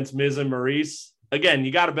Phoenix against Miz and Maurice. Again,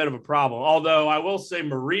 you got a bit of a problem. Although I will say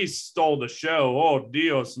Maurice stole the show. Oh,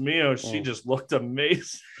 Dios mío. She just looked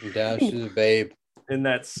amazing. Yeah, she's a babe. In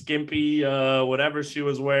that skimpy whatever she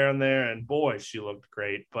was wearing there, and boy, she looked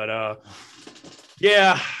great. But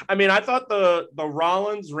Yeah, I mean, I thought the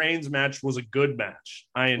Rollins Reigns match was a good match.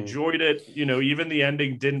 I enjoyed it. You know, even the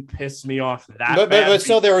ending didn't piss me off that bad. But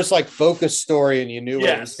still, there was like focus story, and you knew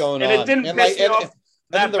what was going on. And it didn't piss me off.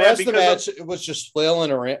 And the rest of the match it was just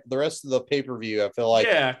flailing around. The rest of the pay-per-view, I feel like,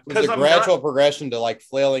 it was a gradual progression to like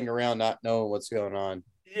flailing around, not knowing what's going on.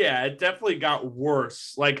 Yeah, it definitely got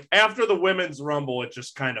worse. Like after the women's rumble, it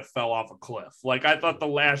just kind of fell off a cliff. Like I thought the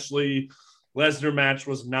Lashley Lesnar match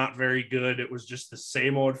was not very good. It was just the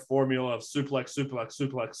same old formula of suplex, suplex,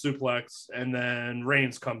 suplex, suplex, and then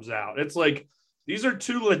Reigns comes out. It's like these are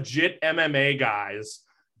two legit MMA guys.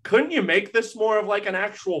 Couldn't you make this more of like an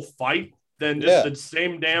actual fight than just the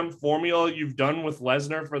same damn formula you've done with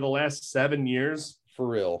Lesnar for the last 7 years? For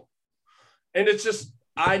real. And it's just,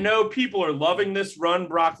 I know people are loving this run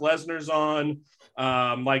Brock Lesnar's on.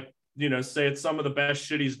 Like, you know, say it's some of the best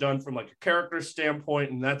shit he's done from like a character standpoint,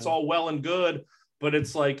 and that's all well and good. But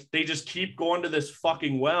it's like they just keep going to this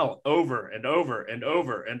fucking well over and over and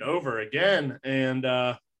over and over again. And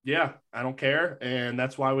yeah, I don't care. And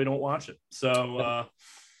that's why we don't watch it. So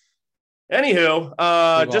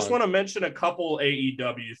anywho, just want to mention a couple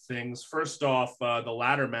AEW things. First off, the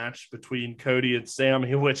ladder match between Cody and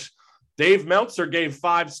Sammy, which Dave Meltzer gave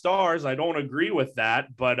 5 stars. I don't agree with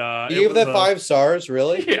that, but you gave that 5 stars,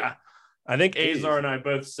 really? Yeah. I think Azar and I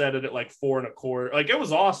both said it at like 4.25. Like it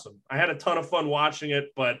was awesome. I had a ton of fun watching it,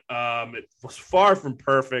 but it was far from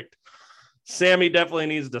perfect. Sammy definitely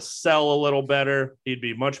needs to sell a little better. He'd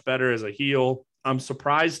be much better as a heel. I'm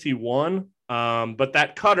surprised he won. But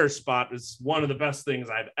that cutter spot is one of the best things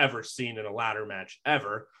I've ever seen in a ladder match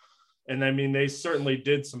ever. And I mean, they certainly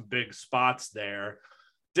did some big spots there.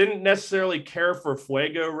 Didn't necessarily care for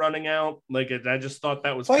Fuego running out. I just thought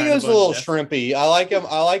that was Fuego's a little shrimpy. I like him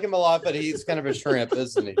a lot, but he's kind of a shrimp,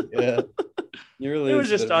 isn't he? Yeah. It was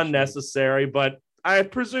just unnecessary, but I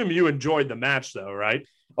presume you enjoyed the match though, right?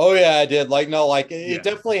 Oh yeah, I did. It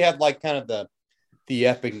definitely had like kind of the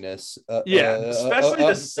epicness. Especially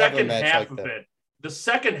the second half of it. The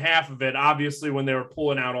second half of it, obviously, when they were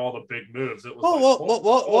pulling out all the big moves, it was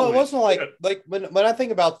it wasn't like when I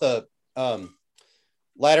think about the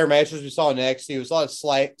ladder matches we saw next, he was a lot of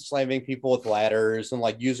slamming people with ladders and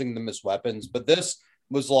like using them as weapons, but this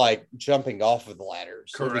was like jumping off of the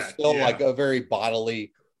ladders. Correct. It was still like a very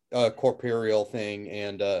bodily corporeal thing,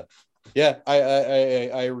 and I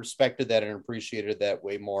respected that and appreciated that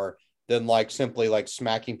way more than like simply like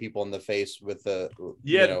smacking people in the face with the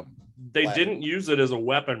they didn't use it as a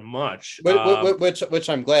weapon much, which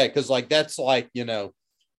I'm glad, because like that's like, you know,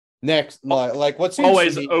 next like what's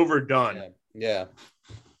always overdone.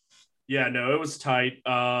 Yeah, no, it was tight.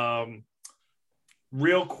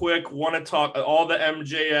 Real quick, want to talk all the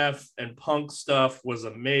MJF and Punk stuff was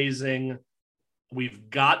amazing. We've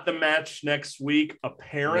got the match next week,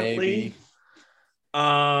 apparently.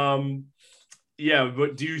 Maybe. Yeah,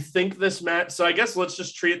 but do you think this match? So I guess let's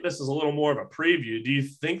just treat this as a little more of a preview. Do you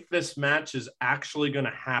think this match is actually going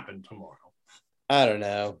to happen tomorrow? I don't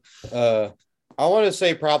know. I want to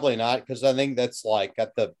say probably not, because I think that's like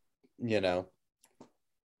got the, you know,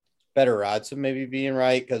 better odds of maybe being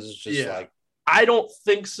right, because it's just like I don't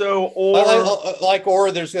think so, or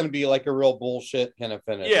or there's going to be like a real bullshit kind of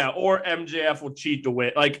finish. Yeah, or MJF will cheat to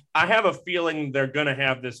win. Like I have a feeling they're going to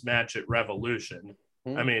have this match at Revolution.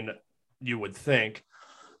 I mean, you would think.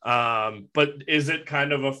 But is it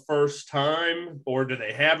kind of a first time, or do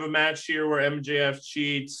they have a match here where MJF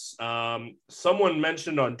cheats? Someone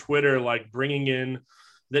mentioned on Twitter, like bringing in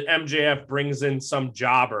that MJF brings in some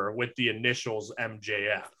jobber with the initials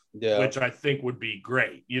MJF, which I think would be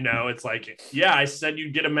great. You know, it's like, yeah, I said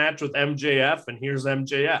you'd get a match with MJF, and here's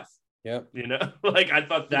MJF. Yeah. You know, like I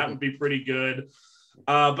thought that would be pretty good.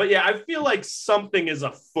 But yeah, I feel like something is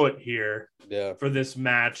afoot here for this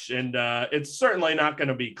match, and it's certainly not going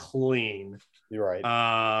to be clean. You're right.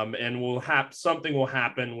 And something will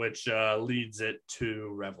happen which leads it to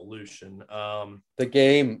Revolution. The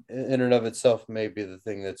game in and of itself may be the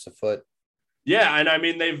thing that's afoot. Yeah, and I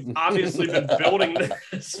mean they've obviously been building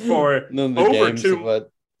this for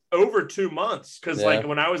over 2 months, because like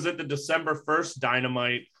when I was at the December 1st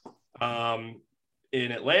Dynamite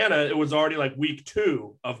in Atlanta, it was already like week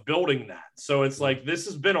 2 of building that. So it's like this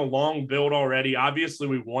has been a long build already. Obviously,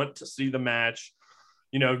 we want to see the match.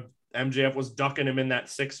 You know, MJF was ducking him in that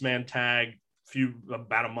 6-man tag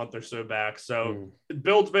about a month or so back. So the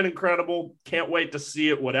build's been incredible. Can't wait to see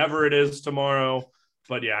it, whatever it is tomorrow.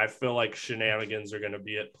 But yeah, I feel like shenanigans are going to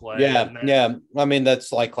be at play. Yeah. I mean,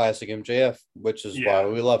 that's like classic MJF, which is why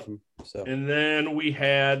we love him. So, and then we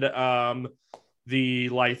had the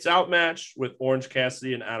Lights Out match with Orange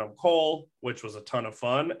Cassidy and Adam Cole, which was a ton of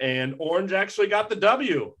fun. And Orange actually got the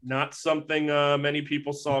W. Not something many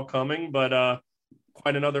people saw coming, but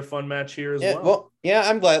quite another fun match here as well. Well, yeah,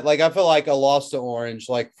 I'm glad. Like, I feel like a loss to Orange,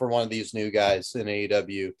 like for one of these new guys in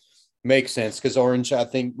AEW, makes sense because Orange, I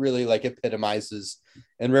think, really like epitomizes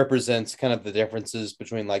and represents kind of the differences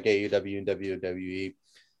between like AEW and WWE.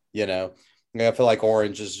 You know, I feel like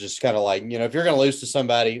Orange is just kind of like, you know, if you're going to lose to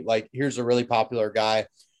somebody, like here's a really popular guy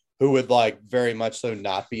who would like very much so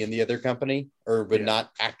not be in the other company or would not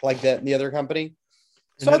act like that in the other company.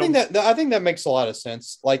 So I think that makes a lot of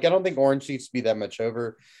sense. Like, I don't think Orange needs to be that much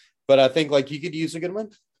over, but I think like you could use a good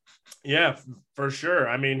win. Yeah, for sure.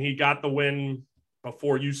 I mean, he got the win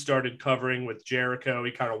before you started covering with Jericho.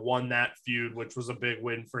 He kind of won that feud, which was a big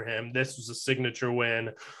win for him. This was a signature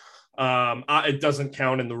win. It doesn't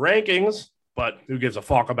count in the rankings, but who gives a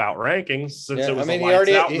fuck about rankings? Since it was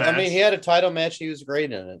he had a title match. He was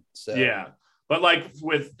great in it. So yeah. But like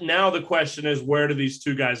with now, the question is, where do these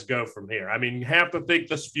two guys go from here? I mean, you have to think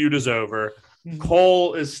this feud is over.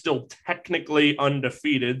 Cole is still technically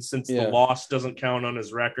undefeated since the loss doesn't count on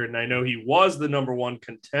his record. And I know he was the number one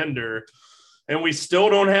contender. And we still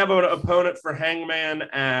don't have an opponent for Hangman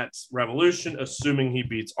at Revolution, assuming he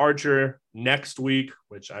beats Archer next week,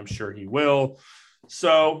 which I'm sure he will.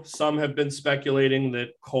 So some have been speculating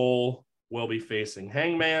that Cole will be facing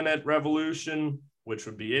Hangman at Revolution, which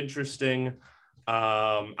would be interesting.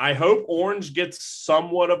 I hope Orange gets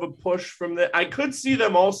somewhat of a push from that. I could see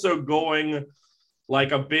them also going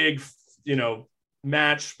like a big, you know,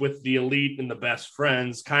 match with the Elite and the Best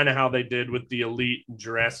Friends, kind of how they did with the Elite and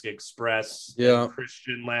Jurassic Express and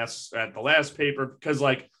Christian at the last paper, because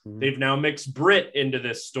like they've now mixed Britt into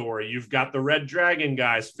this story. You've got the Red Dragon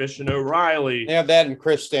guys, Fish and O'Reilly. They have that and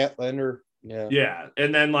Chris Statlander. Yeah.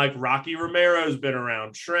 And then like Rocky Romero's been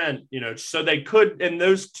around, Trent, you know, so they could, and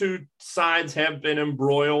those two sides have been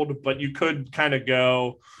embroiled, but you could kind of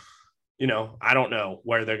go, you know, I don't know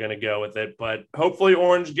where they're going to go with it, but hopefully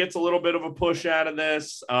Orange gets a little bit of a push out of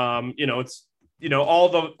this. You know, it's, you know,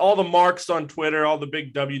 all the marks on Twitter, all the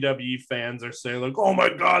big WWE fans are saying like, oh my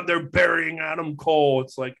God, they're burying Adam Cole.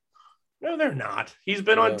 It's like, no, they're not. He's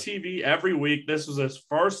been on TV every week. This was his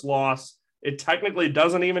first loss. It technically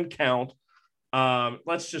doesn't even count.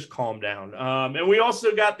 Let's just calm down. And we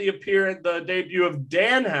also got the debut of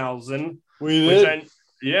Danhausen,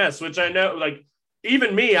 which I know, like,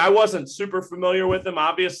 even me, I wasn't super familiar with him.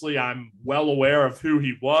 Obviously, I'm well aware of who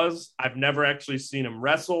he was. I've never actually seen him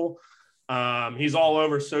wrestle. He's all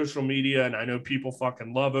over social media, and I know people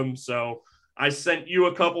fucking love him. So I sent you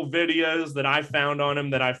a couple videos that I found on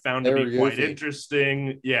him that I found to be quite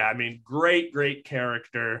interesting. Yeah, I mean, great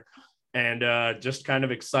character. And just kind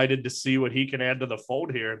of excited to see what he can add to the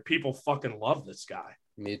fold here. And people fucking love this guy.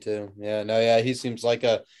 Me too. Yeah, no, yeah, he seems like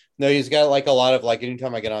he's got like a lot of like,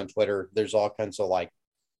 anytime I get on Twitter, there's all kinds of like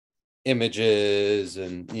images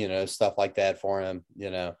and, you know, stuff like that for him,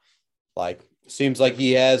 you know, like seems like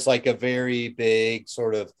he has like a very big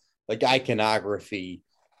sort of like iconography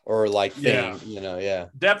or like thing, you know,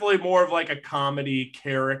 definitely more of like a comedy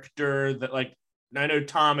character that like, I know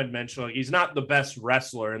Tom had mentioned like he's not the best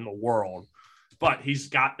wrestler in the world, but he's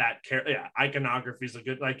got that iconography is a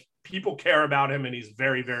good, like people care about him and he's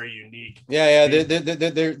very, very unique.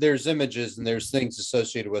 There's images and there's things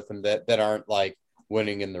associated with him that aren't like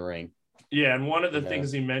winning in the ring. Yeah, and one of the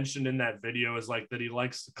things he mentioned in that video is like that he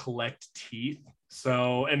likes to collect teeth.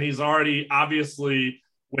 So, and he's already obviously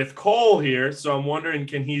with Cole here, so I'm wondering,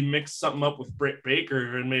 can he mix something up with Britt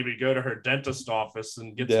Baker and maybe go to her dentist office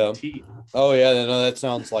and get some teeth? Oh yeah, no, that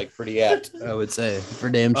sounds like pretty apt. I would say for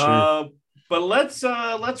damn sure. But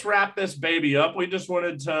let's wrap this baby up. We just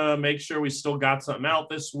wanted to make sure we still got something out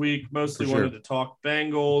this week. Mostly wanted to talk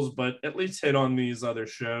Bengals, but at least hit on these other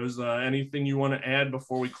shows. Anything you want to add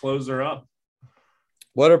before we close her up?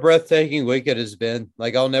 What a breathtaking week it has been.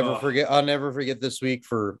 Like I'll never forget this week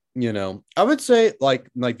for, you know, I would say like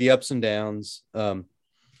the ups and downs.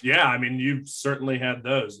 Yeah, I mean, you've certainly had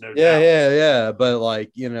those, no doubt. Yeah. But like,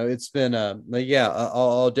 you know, it's been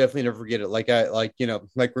I'll definitely never forget it.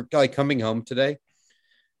 Like coming home today,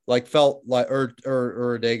 like felt like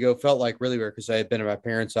or a day ago, felt like really weird because I had been at my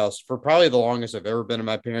parents' house for probably the longest I've ever been at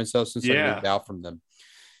my parents' house since I moved out from them.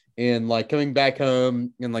 And like coming back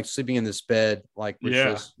home and like sleeping in this bed, like was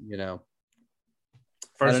just, you know,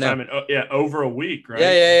 first time in over a week, right?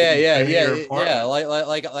 Yeah.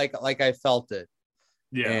 Like I felt it.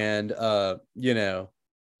 Yeah. And you know,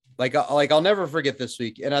 like I'll never forget this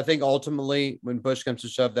week. And I think ultimately when push comes to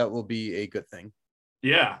shove, that will be a good thing.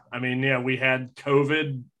 Yeah. I mean, we had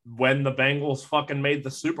COVID when the Bengals fucking made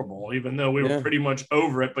the Super Bowl, even though we were pretty much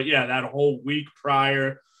over it. But yeah, that whole week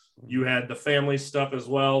prior, you had the family stuff as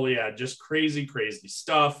well. Yeah, just crazy, crazy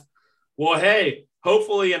stuff. Well, hey,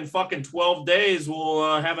 hopefully in fucking 12 days,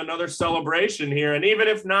 we'll have another celebration here. And even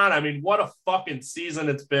if not, I mean, what a fucking season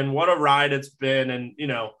it's been. What a ride it's been. And, you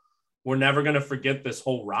know, we're never going to forget this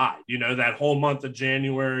whole ride, you know, that whole month of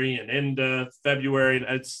January and into February.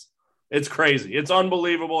 It's crazy. It's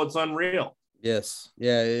unbelievable. It's unreal. Yes.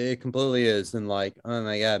 Yeah, it completely is. And like, oh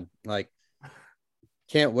my God, like,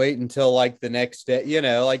 can't wait until like the next day, you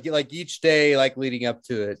know, like each day, like leading up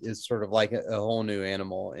to it is sort of like a whole new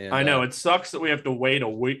animal. And I know it sucks that we have to wait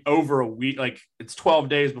over a week. Like it's 12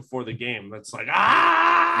 days before the game. That's like, No,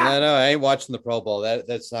 I ain't watching the Pro Bowl.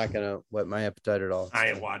 That's not going to whet my appetite at all. I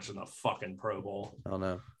ain't watching the fucking Pro Bowl. Oh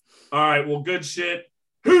no. All right. Well, good shit.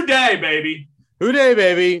 Who day, baby? Who day,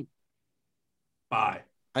 baby? Bye.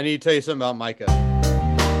 I need to tell you something about Micah.